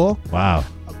cool. Wow.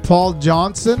 Paul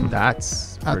Johnson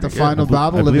That's at the pretty good. final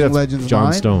battle, I believe Living that's Legends John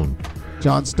Mine. Stone.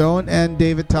 John Stone and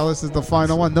David Tellis is the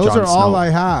final one. Those Jon are all Snow. I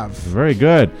have. Very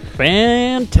good.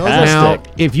 Fantastic. Now,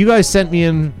 if you guys sent me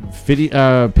in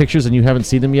pictures and you haven't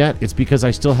seen them yet, it's because I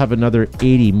still have another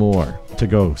 80 more to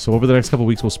go. So over the next couple of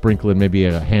weeks, we'll sprinkle in maybe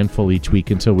a handful each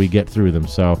week until we get through them.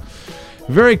 So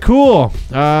very cool.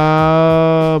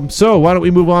 So why don't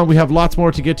we move on? We have lots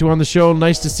more to get to on the show.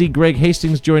 Nice to see Greg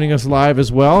Hastings joining us live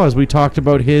as well as we talked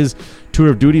about his tour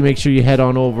of duty. Make sure you head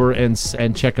on over and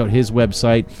check out his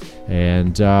website,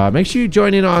 and make sure you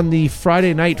join in on the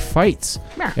Friday night fights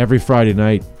every Friday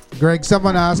night. Greg,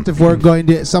 someone asked if we're going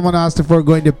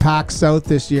to PAX South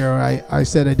this year. I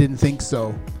said I didn't think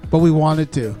so, but we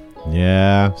wanted to.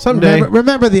 Yeah, someday.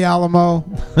 Remember the Alamo?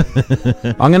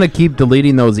 I'm gonna keep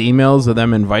deleting those emails of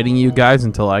them inviting you guys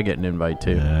until I get an invite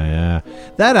too. Yeah.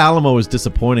 That Alamo is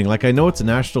disappointing. Like, I know it's a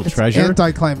national It's treasure,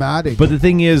 anticlimactic. but the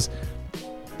thing is,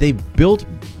 they built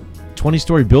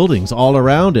 20-story buildings all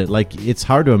around it. Like, it's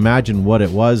hard to imagine what it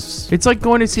was. It's like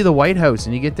going to see the White House,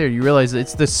 and you get there, you realize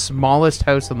it's the smallest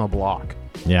house on the block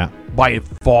Yeah. by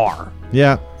far.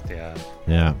 Yeah. Yeah.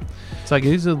 Yeah. It's like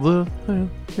it's a little.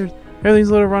 Everything's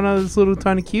a little run out of this little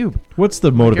tiny cube. What's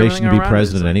the motivation to Everything be around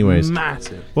president, it's anyways?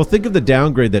 Massive. Well, think of the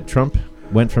downgrade that Trump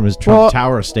went from his Trump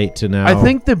Tower estate to now. I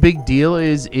think the big deal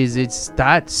is it's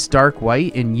that stark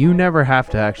white, and you never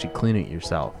have to actually clean it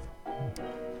yourself.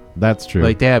 that's true.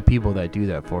 Like, they have people that do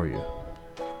that for you.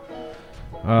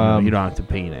 You don't have to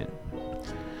paint it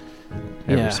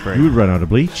every Yeah. spring. you would run out of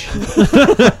bleach.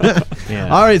 Yeah.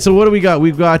 All right, so what do we got?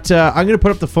 We've got, I'm going to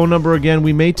put up the phone number again.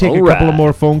 We may take a All couple of right.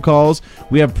 more phone calls.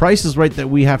 We have prices right that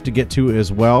we have to get to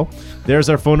as well. There's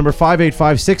our phone number,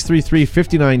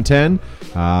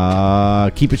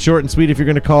 585-633-5910. Keep it short and sweet if you're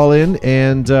going to call in,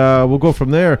 and we'll go from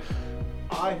there.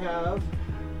 I have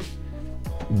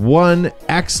one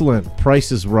excellent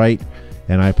Price is Right,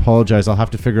 and I apologize. I'll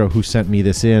have to figure out who sent me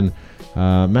this in.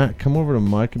 Matt, come over to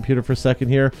my computer for a second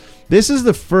here. This is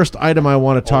the first item I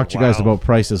want to talk to you guys wow. about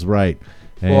Price is Right.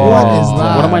 And, What is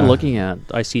that? What am I looking at?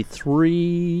 I see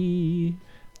 3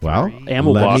 Well,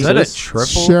 ammo let me- Is that a boxes. triple?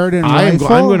 Sheridan I'm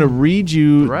rifle. going to read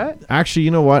you. Threat? Actually,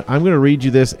 you know what? I'm going to read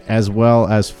you this as well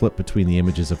as flip between the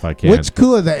images if I can. Which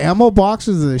cooler, the ammo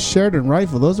boxes or the Sheridan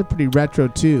rifle? Those are pretty retro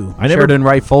too. I never. Sheridan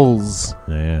rifles.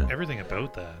 Yeah. Everything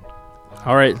about that.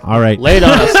 All right. All right. Lay it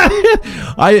on us.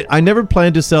 I never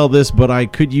planned to sell this, but I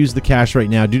could use the cash right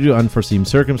now due to unforeseen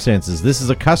circumstances. This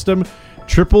is a custom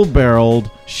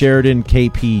triple-barreled Sheridan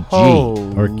KPG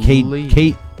or Holy.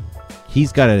 K.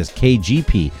 He's got it as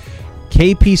KGP,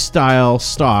 KP style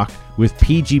stock with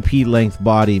PGP length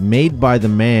body, made by the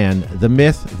man, the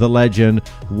myth, the legend,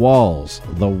 Walls,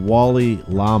 the Wally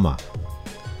Llama.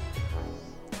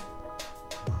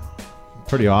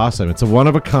 Pretty awesome. It's a one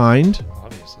of a kind.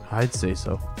 Obviously. I'd say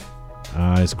so.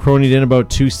 It's cronied in about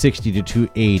 260 to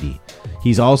 280.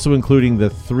 He's also including the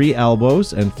 3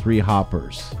 elbows and 3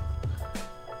 hoppers.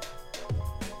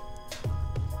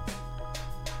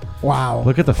 Wow.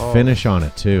 Look at the finish on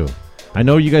it too. I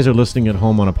know you guys are listening at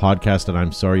home on a podcast, and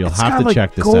I'm sorry, you'll It's have got, to like,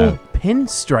 check this gold out.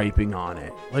 pinstriping on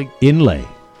it. Like, Inlay.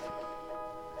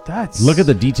 that's. Look at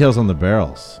the details on the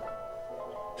barrels.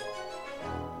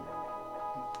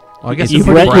 Well, I guess You've it's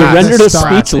re- you brass. rendered us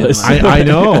Brass speechless. inlay. I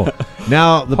know.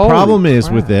 Now the Holy problem is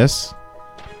crap. with this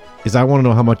is I want to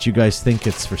know how much you guys think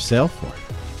it's for sale for.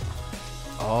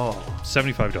 Oh.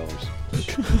 $75.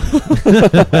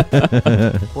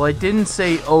 Well, I didn't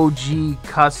say OG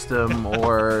custom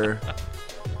or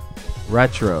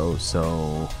retro,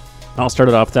 so I'll start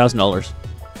it off $1,000.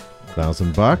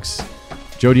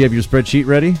 $1,000. Joe, do you have your spreadsheet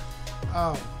ready?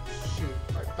 Oh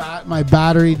shoot! My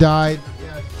battery died.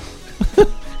 Yeah.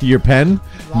 Your pen?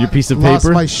 Your piece of Lost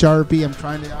paper? my Sharpie. I'm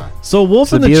trying to. So Wolf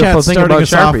It's in the the beautiful chat thing starting about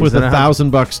us off Sharpies, with they don't have-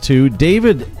 $1,000 too.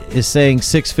 David is saying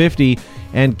 $650,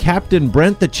 and Captain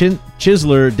Brent the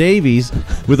Chiseler Davies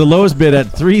with the lowest bid at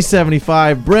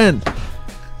 $375. Brent.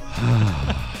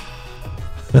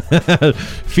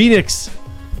 Phoenix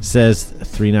says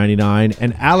 $399,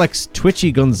 and Alex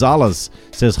Twitchy Gonzalez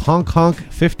says honk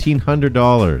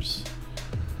 $1,500.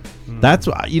 That's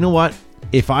you know what.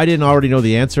 If I didn't already know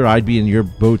the answer, I'd be in your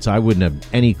boots. I wouldn't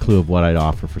have any clue of what I'd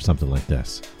offer for something like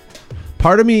this.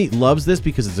 Part of me loves this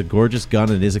because it's a gorgeous gun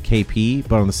and it is a KP,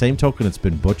 but on the same token, it's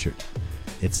been butchered.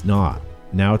 It's not.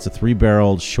 Now it's a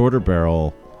 3-barreled, shorter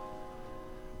barrel.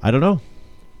 I don't know.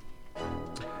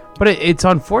 But it's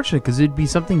unfortunate because it'd be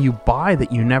something you buy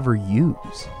that you never use.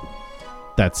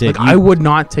 That's it. Like, I would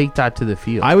not take that to the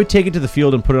field. I would take it to the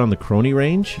field and put it on the crony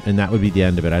range, and that would be the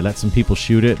end of it. I'd let some people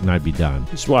shoot it, and I'd be done.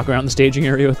 Just walk around the staging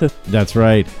area with it. That's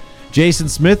right. Jason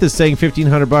Smith is saying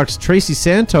 $1,500. Tracy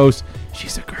Santos,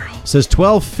 she's a girl, says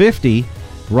 $1,250.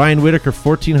 Ryan Whitaker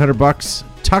 $1,400.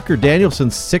 Tucker Danielson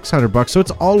 $600. So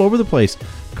it's all over the place.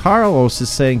 Carlos is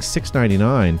saying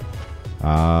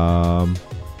 $699.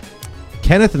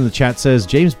 Kenneth in the chat says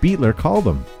James Beatler called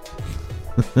them.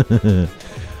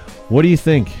 What do you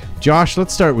think, Josh?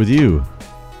 Let's start with you.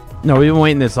 No, we've been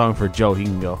waiting this long for Joe. He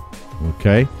can go.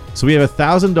 Okay. So we have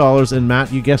 $1,000, and Matt,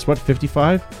 you guess what?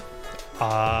 55.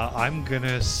 I'm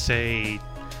gonna say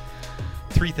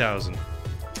 3,000.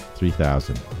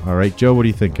 3,000. All right, Joe. What are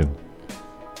you thinking?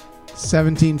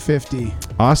 1750.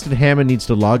 Austin Hammond needs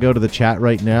to log out of the chat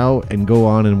right now and go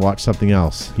on and watch something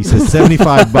else. He says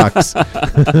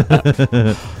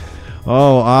 $75.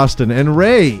 Oh, Austin. And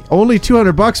Ray, only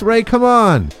 $200. Ray, come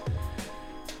on.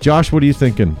 Josh, what are you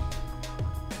thinking?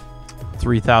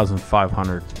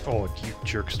 3,500. Oh, you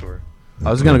jerk store. I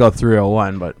was gonna go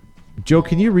 301, but Joe,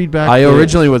 can you read back? I the-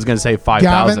 originally was going to say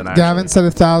 5,000. Gavin said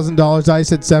 $1,000. I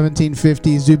said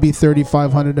 1,750. Zuby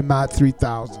 3,500 and Matt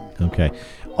 3,000. Okay.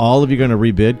 All of you going to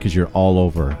rebid because you're all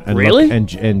over. And Really?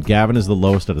 and Gavin is the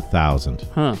lowest at 1,000.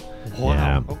 Huh. Wow.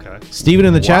 Yeah. Okay. Steven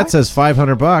in the chat says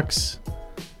 $500.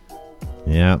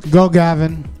 Yeah. Go,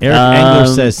 Gavin. Eric Engler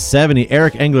says 70.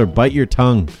 Eric Engler, bite your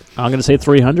tongue. I'm going to say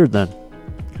 300 then.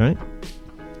 Okay.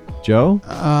 Joe?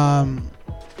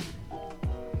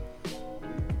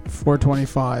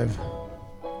 425. All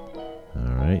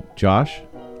right. Josh?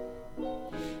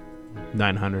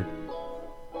 900.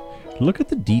 Look at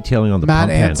the detailing on the Matt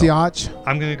pump handle. Antioch.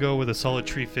 I'm gonna go with a solid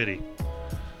 350.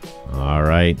 All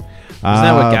right. Isn't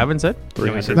that what Gavin said?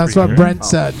 Yeah, we said That's what 300. Brent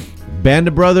said. Band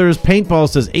of Brothers Paintball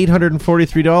says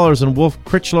 $843, and Wolf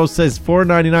Critchlow says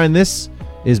 $499. This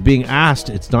is being asked.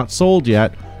 It's not sold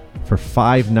yet for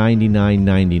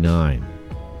 $599.99.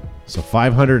 So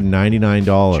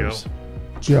 $599.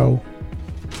 Joe.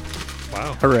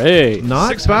 Wow. Hooray. Not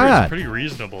 600 is bad. pretty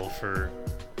reasonable for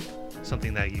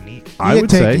something that unique. I would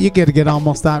say. You get to get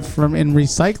almost that from in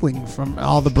recycling from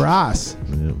all the brass.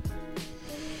 Yeah.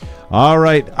 All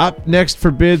right. Up next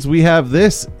for bids, we have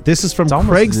this. This is from It's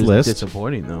almost Craigslist.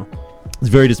 disappointing, though. It's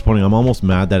very disappointing. I'm almost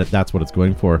mad that that's what it's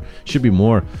going for. Should be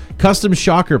more. Custom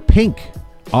Shocker Pink.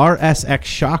 RSX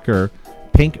Shocker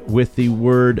Pink with the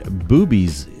word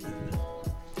boobies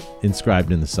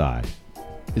inscribed in the side.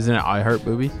 Isn't it I Heart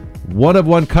Boobies? One of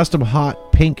one custom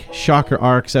hot pink Shocker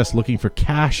RXS looking for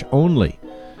cash only.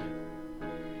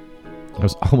 I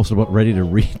was almost about ready to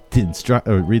read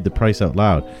the price out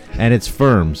loud, and it's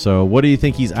firm. So, what do you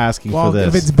think he's asking Well, for this?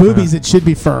 if it's boobies, it should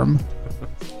be firm.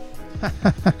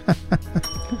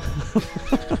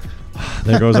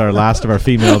 There goes our last of our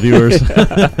female viewers.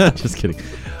 Just kidding.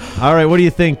 All right, what do you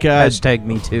think? Hashtag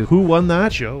me too. Who won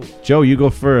that? Joe. Joe, you go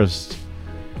first.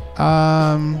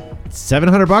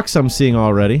 $700 I'm seeing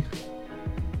already.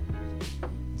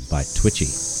 By Twitchy.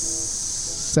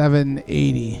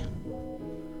 780.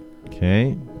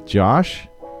 Okay. Josh.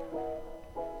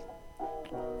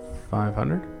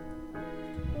 500.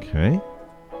 Okay.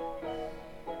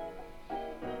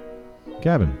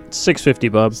 Gavin. 650,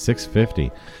 Bob.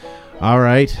 650. All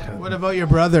right. What about your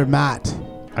brother, Matt?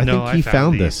 I No, think I he found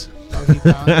found these. this. Oh, he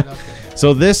found it? Okay.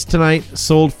 So this tonight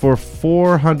sold for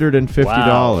 $450.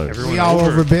 Wow. Everyone We all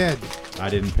over. overbid. I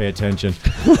didn't pay attention.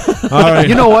 All right.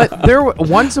 You know what?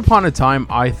 Once upon a time,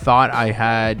 I thought I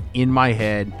had in my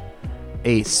head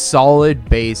a solid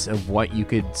base of what you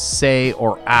could say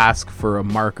or ask for a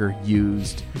marker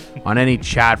used on any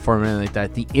chat forum or anything like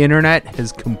that. The internet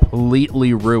has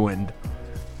completely ruined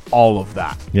all of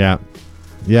that. Yeah.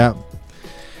 Yeah.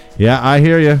 Yeah, I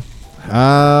hear you.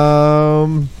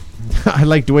 I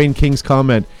like Dwayne King's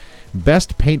comment.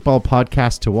 Best paintball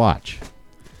podcast to watch.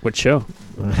 What show?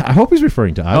 I hope he's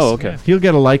referring to us. Oh, okay. He'll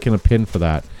get a like and a pin for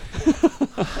that.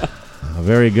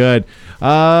 Very good.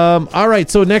 All right,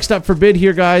 so next up for bid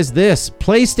here, guys, this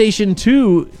PlayStation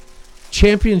 2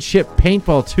 Championship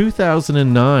Paintball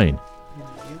 2009.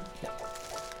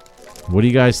 What are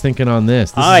you guys thinking on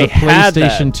this? This I is a had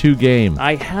that. PlayStation 2 game.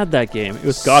 I had that game. It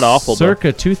was god awful. though.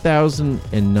 Circa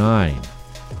 2009.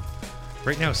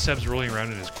 Right now, Seb's rolling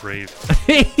around in his grave.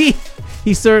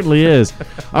 He certainly is.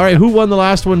 All right, who won the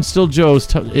last one? Still Joe's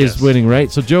is Yes. winning,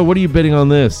 right? So, Joe, what are you bidding on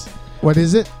this? What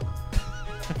is it?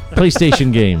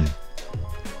 PlayStation game.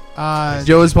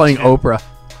 Joe is playing Oprah.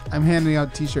 I'm handing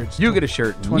out T-shirts. You get a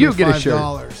shirt. You get a shirt.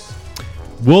 $25.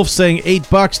 Wolf saying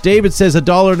 $8. David says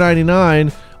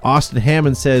 $1.99. Austin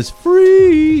Hammond says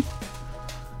free.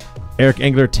 Eric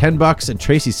Engler $10, and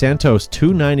Tracy Santos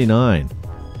 $2.99.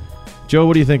 Joe,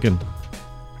 what are you thinking?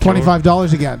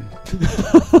 $25 again.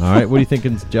 All right, what are you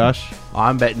thinking, Josh?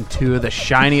 I'm betting 2 of the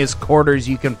shiniest quarters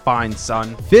you can find,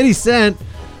 son. 50 cent.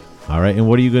 All right, and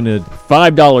what are you going to...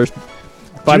 $5.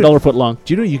 $5 foot long.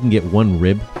 Do you know you can get one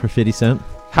rib for 50 cent?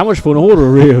 How much for an order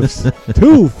of ribs?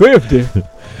 $2.50.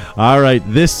 All right,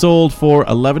 this sold for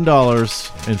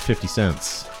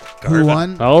 $11.50. Who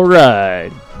won? All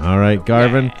right. All right,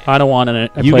 Garvin. I don't want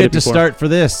it. I You played get it to before. start for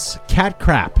this. Cat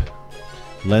Crap.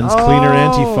 Lens Cleaner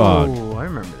Anti-Fog. Oh, I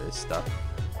remember this stuff.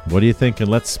 What are you thinking?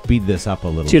 Let's speed this up a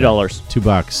little $2. bit.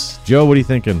 $2. Joe, what are you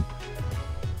thinking?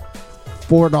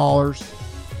 $4.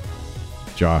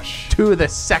 Josh. 2 of the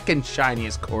second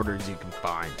shiniest quarters you can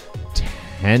find.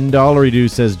 $10 do,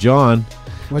 says John.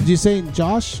 What did you say,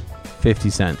 Josh? 50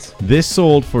 cents. This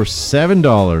sold for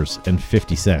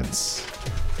 $7.50.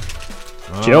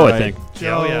 Joe, All I right. think.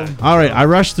 Oh, yeah. All right, I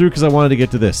rushed through because I wanted to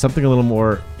get to this. Something a little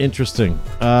more interesting.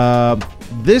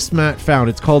 This Matt found.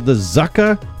 It's called the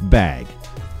Zucca Bag.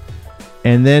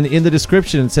 And then in the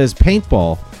description it says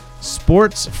paintball,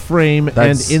 sports frame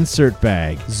That's and insert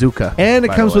bag. Zuka. And it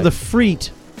by comes the with a way.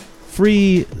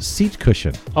 free seat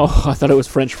cushion. Oh, I thought it was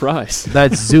French fries.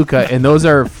 That's Zuka, and those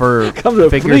are for Comes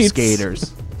with figure frites.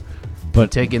 skaters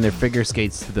But taking their figure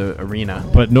skates to the arena.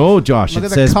 but no, Josh, Look it at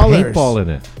the says colors. paintball in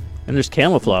it. And there's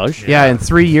camouflage. Yeah, and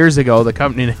 3 years ago, the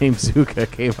company named Zuka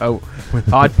came out with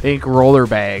hot pink roller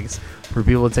bags for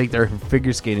people to take their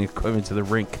figure skating equipment to the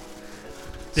rink.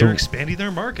 They're So- expanding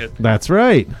their market. That's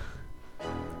right.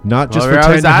 Not just Well, for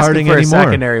I was Tanya asking Harding for a anymore.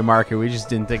 secondary market. We just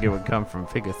didn't think it would come from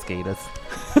figure skaters.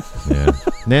 Yeah.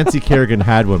 Nancy Kerrigan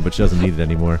had one, but she doesn't need it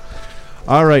anymore.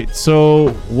 All right, so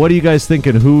what are you guys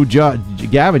thinking?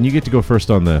 Gavin, you get to go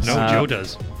first on this. No, Joe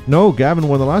does. No, Gavin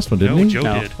won the last one, didn't No, he? Joe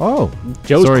No. did. Oh,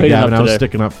 Joe's sorry, cleaning Gavin. up I was today.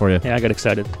 sticking up for you. Yeah, I got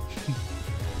excited.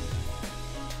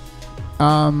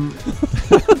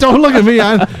 Don't look at me.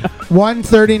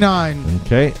 139.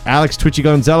 Okay, Alex Twitchy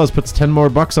Gonzalez puts 10 more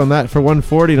bucks on that for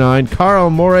 149. Carl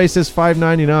Moray says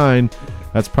 599.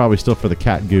 That's probably still for the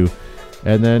cat goo.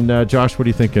 And then Josh, what are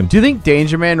you thinking? Do you think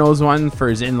Danger Man knows one for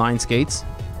his inline skates?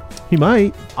 He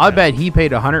might. I bet he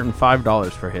paid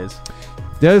 $105 for his.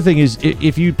 The other thing is,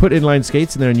 if you put inline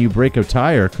skates in there and you break a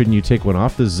tire, couldn't you take one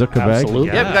off the Zucca bag? Absolutely.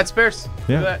 Yeah. Yep, we got spares.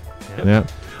 Yeah. Do that. Yeah.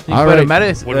 You All put right. a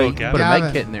medis, What about you can put a Gavin?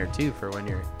 med kit in there too for when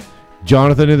you're.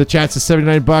 Jonathan in the chat says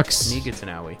 79 bucks. He gets an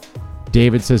owie.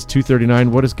 David says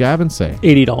 239. What does Gavin say?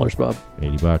 $80, Bob.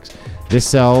 80 bucks. This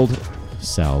sold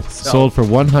for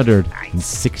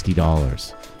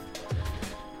 $160.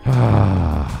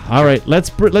 All right,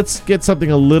 let's get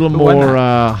something a little Who won more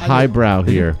that? highbrow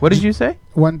here. What did you say?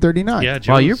 139. Yeah,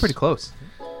 Joe. Well, you're pretty close.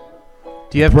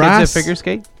 Do you have Brass- kids that figure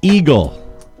skate? Eagle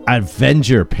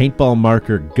Avenger paintball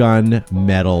marker gun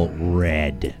metal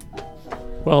red.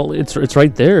 Well, it's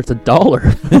right there. It's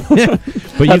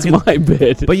 $1. But That's you can, my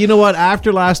bid. But you know what? After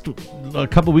a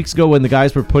couple weeks ago when the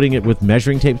guys were putting it with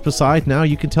measuring tapes beside, now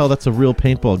you can tell that's a real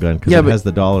paintball gun because Yeah, it but- has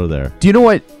the dollar there. Do you know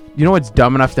what? You know what's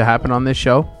dumb enough to happen on this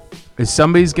show? Is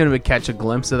somebody's going to catch a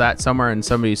glimpse of that somewhere in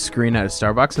somebody's screen at a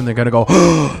Starbucks, and they're going to go,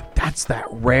 "Oh, that's that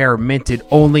rare minted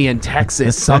only in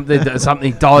Texas something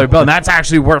dollar bill, and that's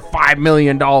actually worth $5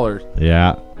 million."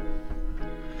 Yeah.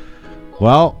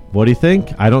 Well, what do you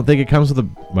think? I don't think it comes with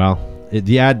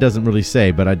the ad doesn't really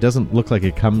say, but it doesn't look like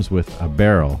it comes with a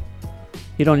barrel.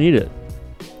 You don't need it.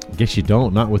 Guess you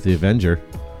don't, not with the Avenger.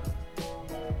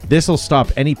 This will stop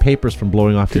any papers from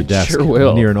blowing off your It desk sure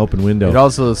will. near an open window. It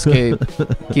also keep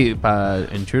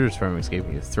intruders from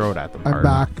escaping. You throw it at them. I'm hard.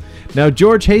 back. Now,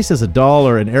 George Hayes is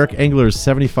 $1 and Eric Engler is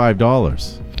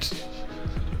 $75.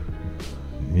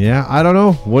 Yeah, I don't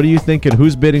know. What are you thinking?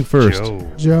 Who's bidding first?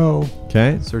 Joe. Joe.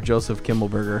 Okay. Sir Joseph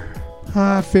Kimmelberger.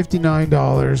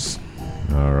 $59.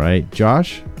 All right.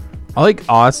 Josh? I like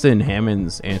Austin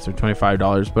Hammond's answer,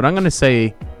 $25, but I'm going to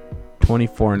say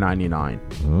 $24.99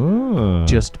 Oh,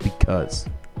 just because.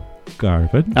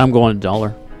 Garvin. I'm going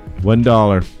 $1.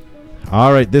 $1.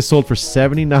 All right. This sold for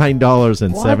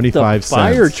 $79.75. What the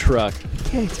fire truck?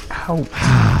 Get out.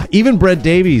 Even Brett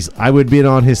Davies, I would bid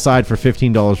on his side for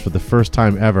 $15 for the first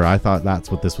time ever. I thought that's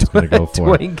what this was going to go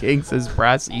for. Dwayne King says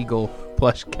Brass Eagle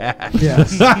plush cat.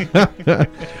 Yes.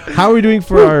 How are we doing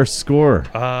for our score?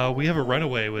 We have a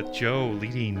runaway with Joe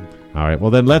leading. All right.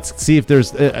 Well, then let's see if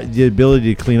there's the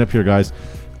ability to clean up here, guys.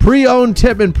 Pre-owned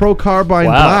Tippmann Pro Carbine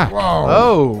Wow. Black.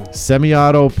 Oh,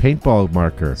 Semi-auto paintball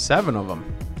marker. 7 of them.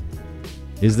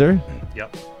 Is there?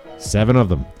 Yep. 7 of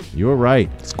them. You were right.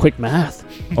 It's quick math.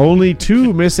 Only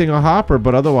 2 missing a hopper,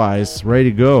 but otherwise ready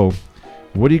to go.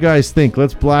 What do you guys think?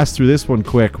 Let's blast through this one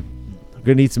quick. I'm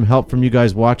going to need some help from you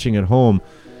guys watching at home.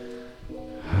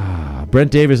 Brent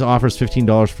Davis offers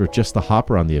 $15 for just the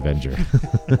hopper on the Avenger.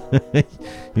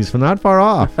 He's not far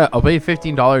off. I'll pay you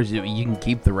 $15. You can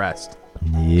keep the rest.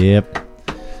 Yep.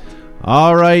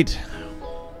 All right.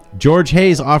 George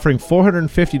Hayes offering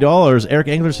 $450. Eric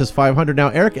Engler says $500. Now,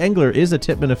 Eric Engler is a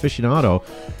Tippmann aficionado.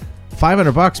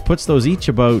 $500 puts those each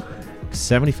about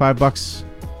 $75.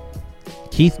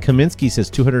 Keith Kaminsky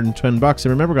says $210. And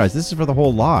remember, guys, this is for the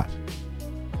whole lot.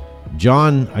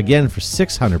 John, again, for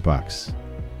 $600.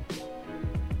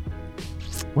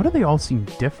 Why do they all seem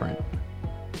different?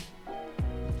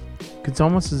 It's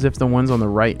almost as if the ones on the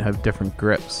right have different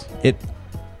grips.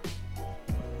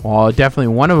 Well, definitely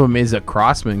one of them is a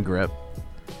Crossman grip.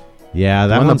 Yeah,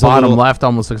 that One on the one's a bottom little- left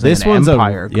almost looks like This an one's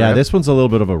Empire grip. yeah, this one's a little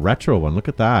bit of a retro one. Look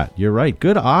at that. You're right.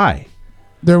 Good eye.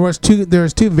 There's two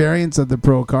variants of the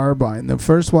Pro Carbine. The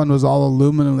first one was all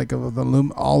aluminum, like all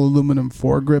aluminum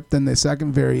foregrip. Then the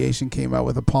second variation came out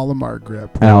with a polymer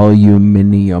grip.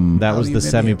 Aluminium. That was the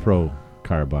Aluminium. semi-pro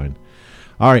carbine.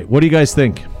 All right, what do you guys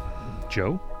think?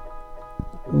 Joe?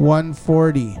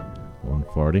 140.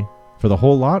 140 for the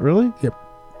whole lot, really? Yep.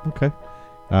 Okay.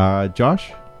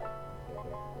 Josh?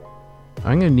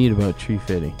 I'm gonna need about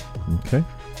 350. Okay.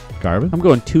 Garvin? I'm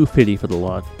going 250 for the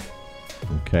lot.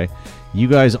 Okay. You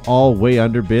guys all way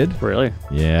underbid? Really?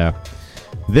 Yeah.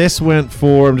 This went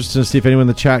for, I'm just going to see if anyone in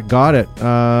the chat got it.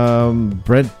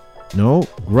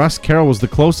 Russ Carroll was the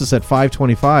closest at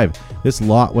 525. This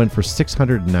lot went for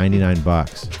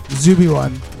 $699. Zuby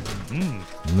one.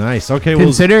 Nice. Okay.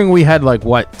 Considering we had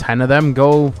 10 of them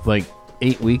go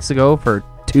 8 weeks ago for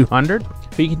 200.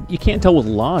 But you can't tell with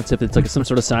lots if it's some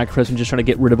sort of sacrifice and just trying to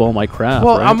get rid of all my crap.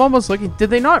 Well, right? I'm almost looking. Did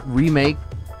they not remake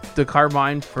the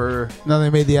carbine for? No, they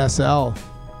made the SL.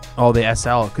 Oh, the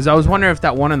SL. Because I was wondering if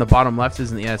that one on the bottom left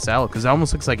isn't the SL. Because it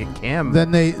almost looks like a cam.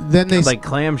 Then they like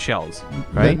clamshells,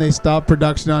 right? Then they stopped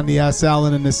production on the SL,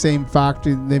 and in the same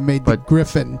factory they made the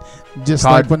Griffin. Just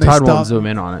Todd, like when they Todd won't stopped. zoom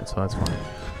in on it, so that's fine.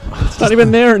 It's not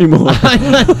even there anymore. No,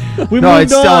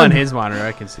 it's still on his monitor.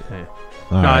 I can see. Yeah.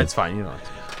 No, right. it's fine. You know.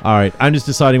 All right, I'm just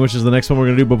deciding which is the next one we're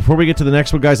going to do. But before we get to the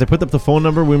next one, guys, I put up the phone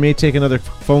number. We may take another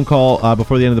phone call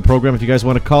before the end of the program if you guys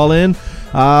want to call in.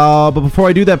 But before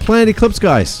I do that, Planet Eclipse,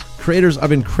 guys, creators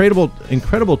of incredible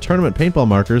tournament paintball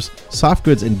markers, soft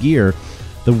goods, and gear,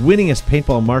 the winningest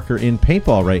paintball marker in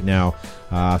paintball right now.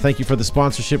 Thank you for the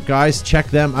sponsorship, guys. Check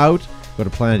them out. Go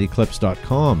to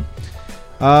planeteclipse.com.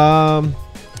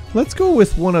 Let's go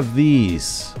with one of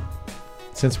these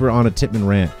since we're on a Tippmann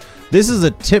rant. This is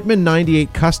a Tippmann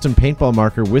 98 custom paintball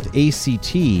marker with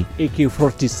ACT.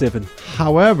 AK-47.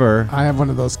 However, I have one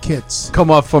of those kits. Come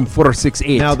off from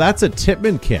 468. now that's a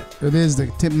Tippmann kit. It is the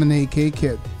Tippmann AK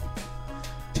kit.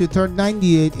 To turn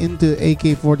 98 into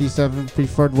AK-47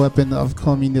 preferred weapon of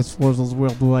communist forces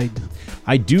worldwide.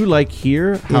 I do like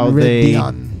here how In red they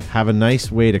neon. have a nice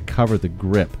way to cover the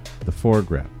grip, the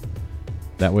foregrip.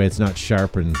 That way it's not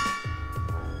sharp and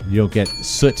you don't get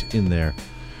soot in there.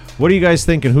 What are you guys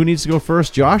thinking? Who needs to go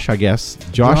first? Josh, I guess.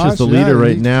 Josh is the leader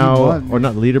right now. Or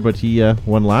not leader, but he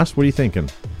won last. What are you thinking?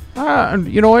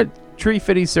 You know what? Tree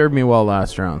Fitty served me well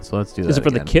last round, so let's do that. Is it for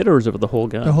the again. kit or is it for the whole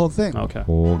gun? The whole thing. Okay.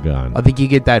 Whole gun. I think you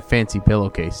get that fancy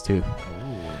pillowcase too.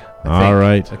 All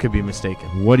right. I could be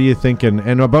mistaken. What are you thinking?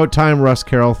 And about time, Russ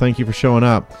Carroll. Thank you for showing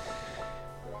up.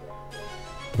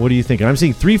 What are you thinking? I'm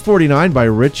seeing 349 by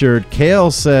Richard.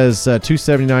 Kale says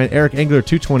 279. Eric Engler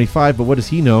 225. But what does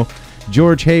he know?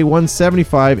 George Hay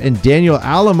 175 and Daniel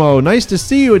Alamo. Nice to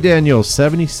see you, Daniel.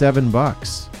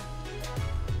 $77.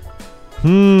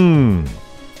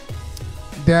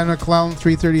 Dan McClellan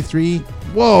 333.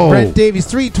 Whoa. Brent Davies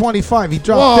 325. He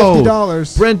dropped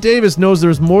 $50. Brent Davis knows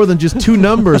there's more than just two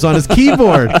numbers on his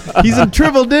keyboard. He's in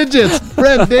triple digits.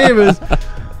 Brent Davis.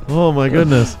 Oh my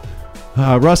goodness.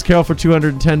 Russ Carroll for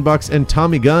 $210 and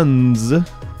Tommy Guns.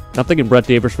 I'm thinking Brett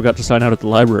Davis forgot to sign out at the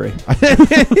library.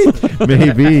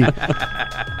 Maybe.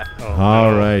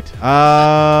 All right.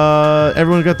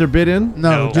 Everyone got their bid in?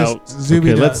 No, just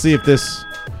Zuby. Okay, let's see if this...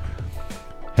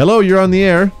 Hello, you're on the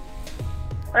air.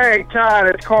 Hey, Todd,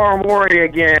 it's Carl Morey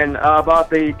again about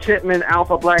the Tippmann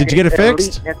Alpha Black. Did you get it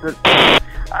fixed?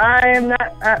 I am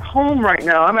not at home right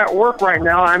now. I'm at work right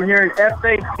now. I'm hearing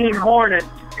F-18 Hornet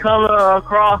come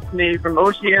across me from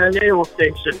Oceana Naval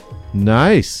Station.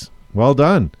 Nice. Well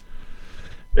done.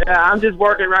 Yeah, I'm just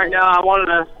working right now.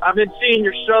 I've been seeing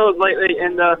your shows lately,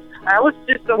 and I was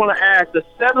just want to ask, the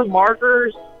 7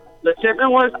 markers, the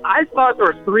Tippmann ones, I thought there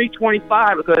were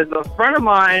 325 because a friend of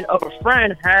mine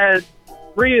has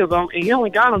 3 of them, and he only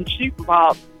got them cheap,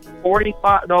 about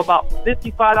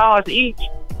 $55 each,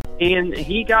 and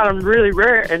he got them really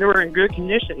rare, and they were in good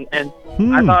condition. And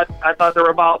I thought they were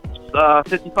about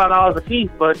 $55 a piece,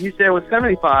 but you said it was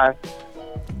 $75.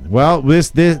 Well,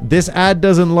 this ad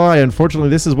doesn't lie. Unfortunately,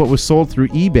 this is what was sold through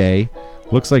eBay.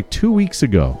 Looks like 2 weeks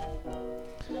ago.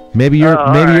 Maybe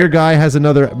your guy has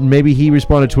another. Maybe he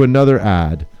responded to another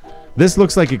ad. This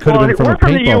looks like it could have been from a paintball We're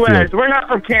from the U.S. field. We're not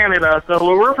from Canada,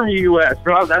 so we're from the U.S.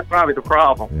 That's probably the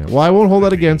problem. Yeah. Well, I won't hold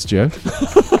that against you.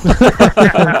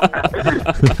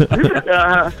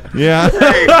 Yeah.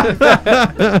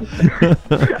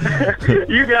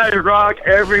 You guys rock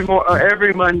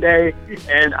every Monday,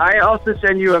 and I also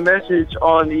send you a message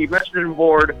on the messaging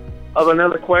board of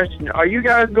another question. Are you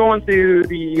guys going to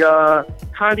the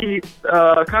Connie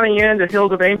the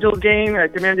Hills of Angels game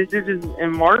at Commander Decisions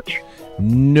in March?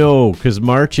 No, because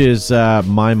March is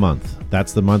my month.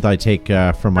 That's the month I take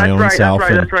for my own self.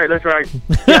 That's right.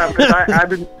 Yeah, because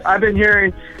I've been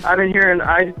hearing.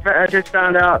 I just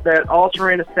found out that All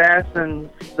Terrain Assassins,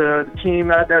 the team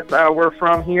that we're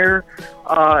from here,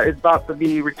 is about to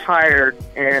be retired,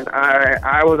 and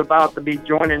I was about to be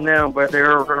joining them, but they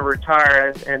were going to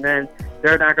retire, and then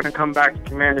they're not going to come back to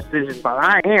Command Decisions. But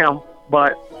I am,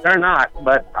 but they're not.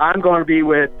 But I'm going to be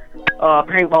with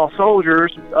paintball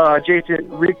soldiers, Jason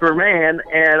Reaper Man,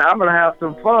 and I'm gonna have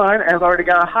some fun. I've already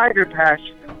got a Hydra patch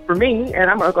for me, and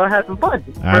I'm gonna go have some fun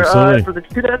Absolutely. for the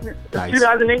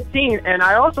 2018. And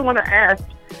I also want to ask,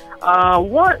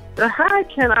 how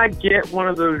can I get one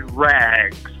of those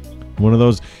rags? One of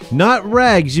those, not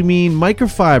rags, you mean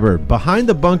microfiber. Behind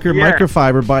the Bunker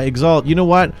microfiber by Exalt. You know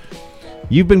what?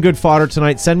 You've been good fodder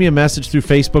tonight. Send me a message through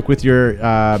Facebook with your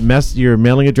your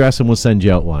mailing address, and we'll send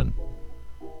you out one.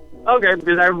 Okay,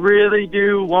 because I really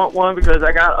do want one, because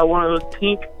I got one of those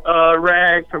pink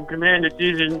rags from Command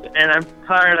Decisions, and I'm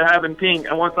tired of having pink.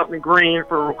 I want something green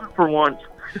for once.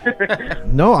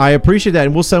 No, I appreciate that,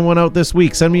 and we'll send one out this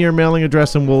week. Send me your mailing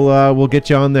address, and we'll get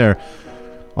you on there.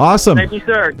 Awesome. Thank you,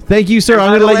 sir. Thank you, sir. And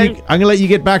I'm by the gonna let you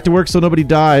get back to work so nobody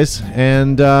dies,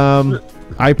 and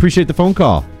I appreciate the phone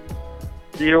call.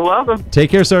 You're welcome. Take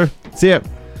care, sir. See ya.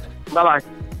 Bye-bye.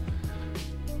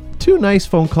 2 nice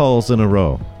phone calls in a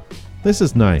row. This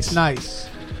is nice. Nice.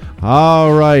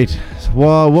 All right.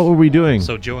 Well, what were we doing?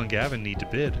 So Joe and Gavin need to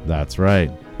bid. That's right.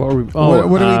 What are we,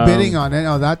 What are we bidding on?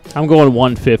 Oh, that. I'm going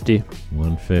 150.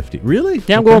 150. Really?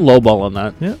 Yeah, I'm going lowball on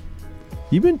that. Yeah.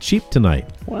 You've been cheap tonight.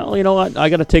 Well, you know what? I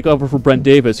got to take over for Brent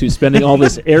Davis, who's spending all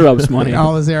this Air Ups money.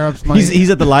 All his Air Ups money.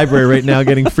 He's at the library right now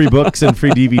getting free books and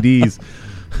free DVDs.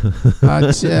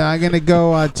 I'm going to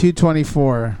go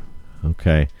 224.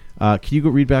 Okay. Can you go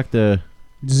read back the...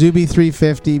 Zuby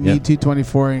 350, me Yeah.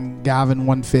 224, and Gavin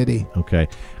 150. Okay.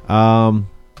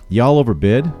 Y'all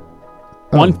overbid?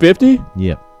 150?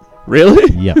 Yep.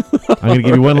 Really? Yep. I'm going to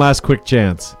give you one last quick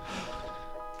chance.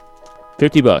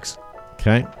 $50.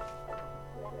 Okay.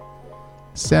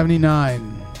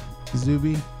 79.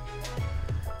 Zuby.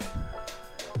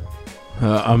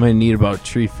 I'm gonna need about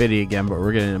 350 again, but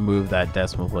we're gonna move that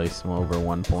decimal place over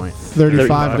 1 point.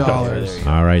 $35.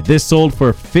 All right. This sold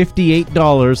for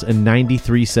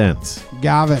 $58.93.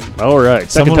 Gavin. All right.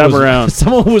 Second time around.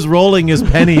 Someone was rolling his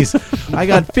pennies. I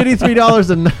got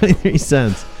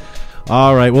 $53.93.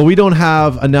 All right. Well, we don't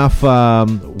have enough.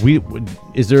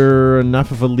 Is there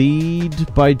enough of a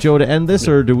lead by Joe to end this,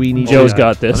 or do we need? Joe's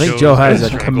got I this. think Joe's Joe has got a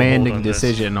stranglehold commanding on this.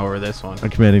 decision over this one. a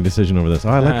commanding decision over this. Oh,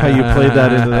 I like how you played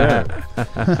that into there.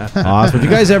 Awesome. If you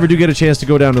guys ever do get a chance to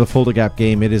go down to the Fulda Gap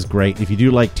game, it is great. If you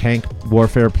do like tank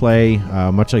warfare play,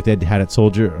 much like they had at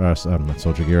Soldier, not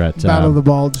Soldier Gear, at Battle of the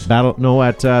Bulge.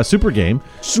 at Super Game.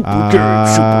 Super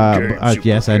game.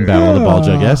 Yes, and Battle of the Bulge,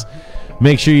 I guess.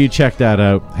 Make sure you check that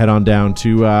out. Head on down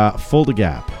to Fulda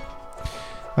Gap.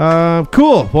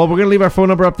 Cool. Well, we're going to leave our phone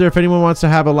number up there if anyone wants to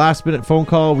have a last-minute phone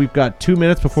call. We've got 2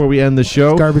 minutes before we end the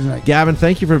show. Garbage night. Gavin,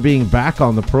 thank you for being back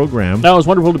on the program. That was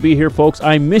wonderful to be here, folks.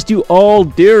 I missed you all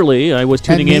dearly. I was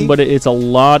tuning And in, me? but it's a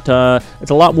lot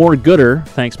more gooder.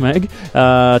 Thanks, Meg,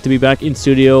 to be back in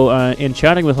studio and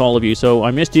chatting with all of you. So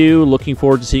I missed you. Looking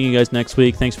forward to seeing you guys next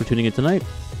week. Thanks for tuning in tonight.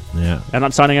 Yeah. I'm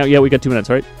not signing out yet. We got 2 minutes,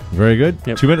 right? Very good.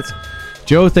 Yep. 2 minutes.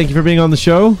 Joe, thank you for being on the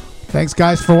show. Thanks,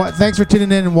 guys, thanks for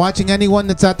tuning in and watching. Anyone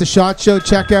that's at the SHOT Show,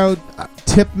 check out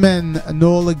Tipman.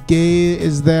 Nola Gay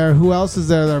is there. Who else is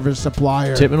there? Their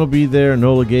supplier. Tipman will be there.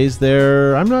 Nola Gay's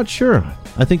there. I'm not sure.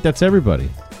 I think that's everybody.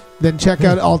 Then check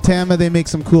out Altama. They make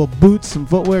some cool boots, some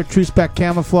footwear, True Spec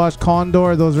camouflage,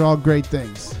 Condor. Those are all great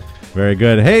things. Very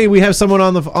good. Hey, we have someone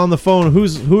on the phone. Who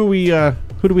do we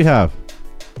have?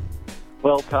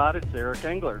 Well, Todd, it's Eric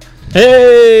Engler.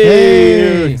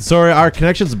 Hey! Sorry, our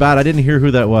connection's bad. I didn't hear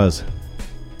who that was.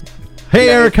 Hey,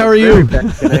 Eric, how are you?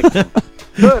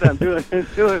 Good, I'm doing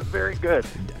very good.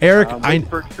 Eric, waiting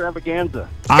for Extravaganza.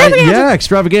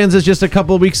 Extravaganza is just a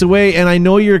couple of weeks away, and I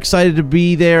know you're excited to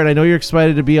be there, and I know you're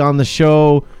excited to be on the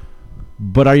show,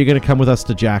 but are you going to come with us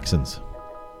to Jackson's?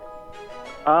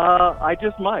 I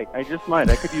just might. I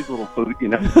could use a little food, you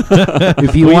know.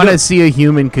 If you want to see a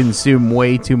human consume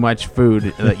way too much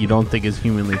food that you don't think is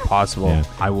humanly possible, Yeah.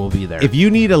 I will be there. If you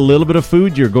need a little bit of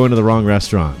food, you're going to the wrong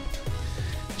restaurant.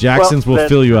 Jackson's will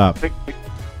fill you up.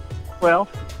 Well,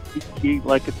 he'd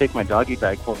like to take my doggy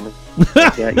bag for me.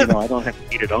 Yeah, you know, I don't have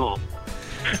to eat it all.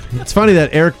 It's funny that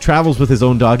Eric travels with his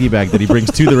own doggy bag that he brings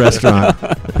to the restaurant.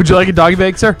 Would you like a doggy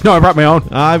bag, sir? No, I brought my own.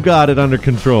 I've got it under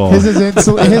control. His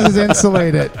is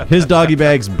insulated. His doggy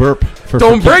bags burp.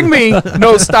 Don't bring me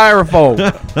no styrofoam.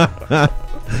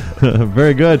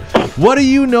 Very good. What do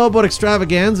you know about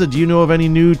Extravaganza? Do you know of any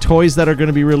new toys that are going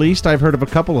to be released? I've heard of a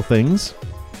couple of things.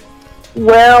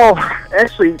 Well,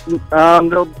 actually,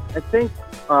 I think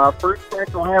First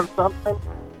Strike will have something.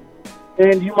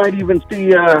 And you might even see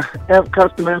have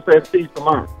custom FSC from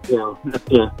us. Yeah,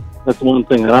 that's one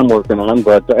thing that I'm working on,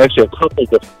 but actually a couple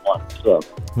different ones. So.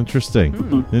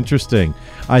 Interesting. Interesting.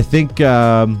 I think.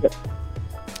 Yeah.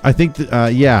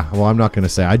 Well, I'm not going to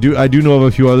say. I do know of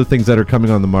a few other things that are coming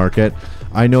on the market.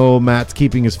 I know Matt's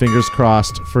keeping his fingers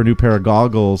crossed for a new pair of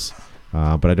goggles,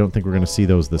 but I don't think we're going to see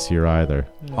those this year either.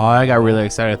 Oh, I got really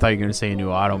excited. I thought you were going to say a new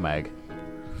Automag.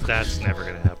 That's never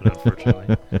going to happen,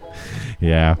 unfortunately.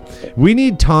 Yeah. We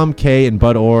need Tom K and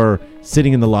Bud Orr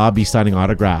sitting in the lobby signing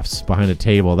autographs behind a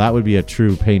table. That would be a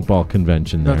true paintball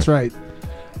convention there. That's right.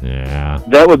 Yeah.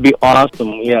 That would be awesome.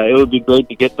 Yeah, it would be great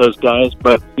to get those guys,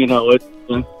 but it's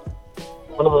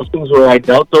one of those things where I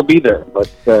doubt they'll be there.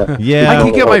 But Yeah. I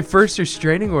can get my first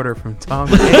restraining order from Tom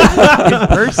K in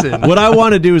person. What I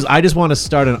want to do is I just want to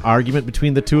start an argument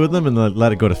between the two of them and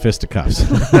let it go to fisticuffs.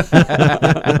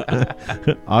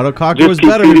 Otto Cocker just was keep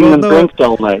better. We feeding both them know it. drinks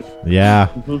all night. Yeah.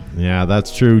 Yeah,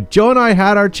 that's true. Joe and I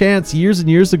had our chance years and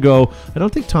years ago. I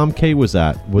don't think Tom K was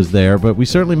there, but we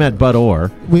certainly met Bud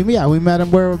Orr. We met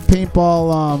him where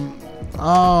paintball.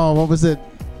 What was it?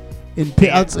 In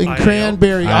IAO.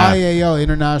 Cranberry, Ah. IAO,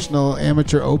 International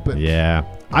Amateur Open. Yeah.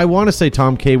 I want to say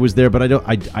Tom K was there, but I don't.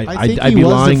 think I'd he be was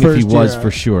the lying if he first was year.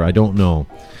 for sure. I don't know.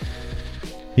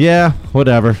 Yeah,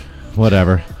 whatever. But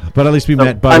at least we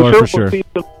met Bud Orr for sure.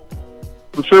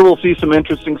 I'm sure we'll see some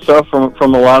interesting stuff from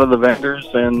a lot of the vendors,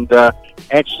 and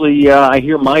actually, I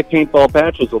hear my paintball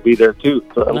patches will be there too,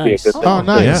 so that'll Nice. be a good thing. Oh,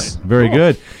 nice. Yeah, very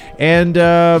good. And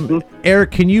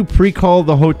Eric, can you pre-call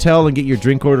the hotel and get your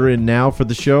drink order in now for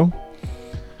the show?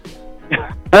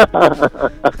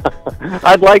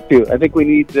 I'd like to. I think we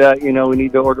need, we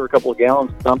need to order a couple of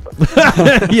gallons of something.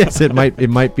 Yes, it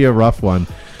might be a rough one.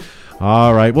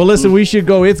 All right. Well, listen, we should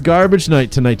go. It's garbage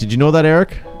night tonight. Did you know that,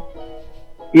 Eric?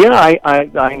 Yeah,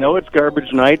 I know it's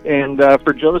garbage night, and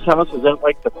for Joe's house, is that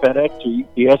like the FedEx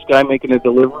or UPS guy making a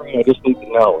delivery? I just need to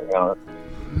know.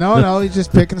 No, he's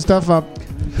just picking stuff up.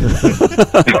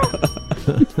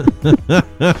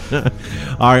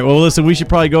 All right. Well, listen, we should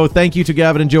probably go. Thank you to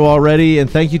Gavin and Joe already, and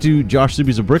thank you to Josh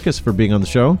Zubizabrickus for being on the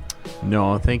show.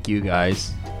 No, thank you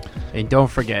guys. And don't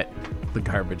forget the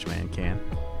Garbage Man can.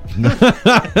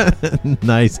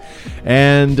 Nice.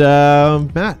 And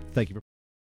Matt, thank you.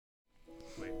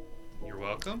 Wait, you're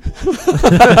welcome.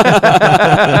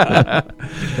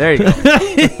 There you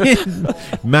go.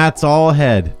 Matt's all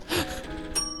head.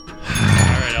 All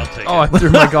right, I'll take Oh, I it. threw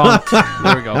my gong.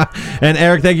 There we go. And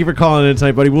Eric, thank you for calling in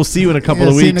tonight, buddy. We'll see you in a couple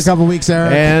of See you in a weeks. couple weeks,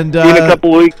 Eric. And See you in a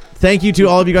couple of weeks. thank you to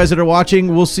all of you guys that are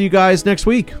watching. We'll see you guys next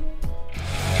week.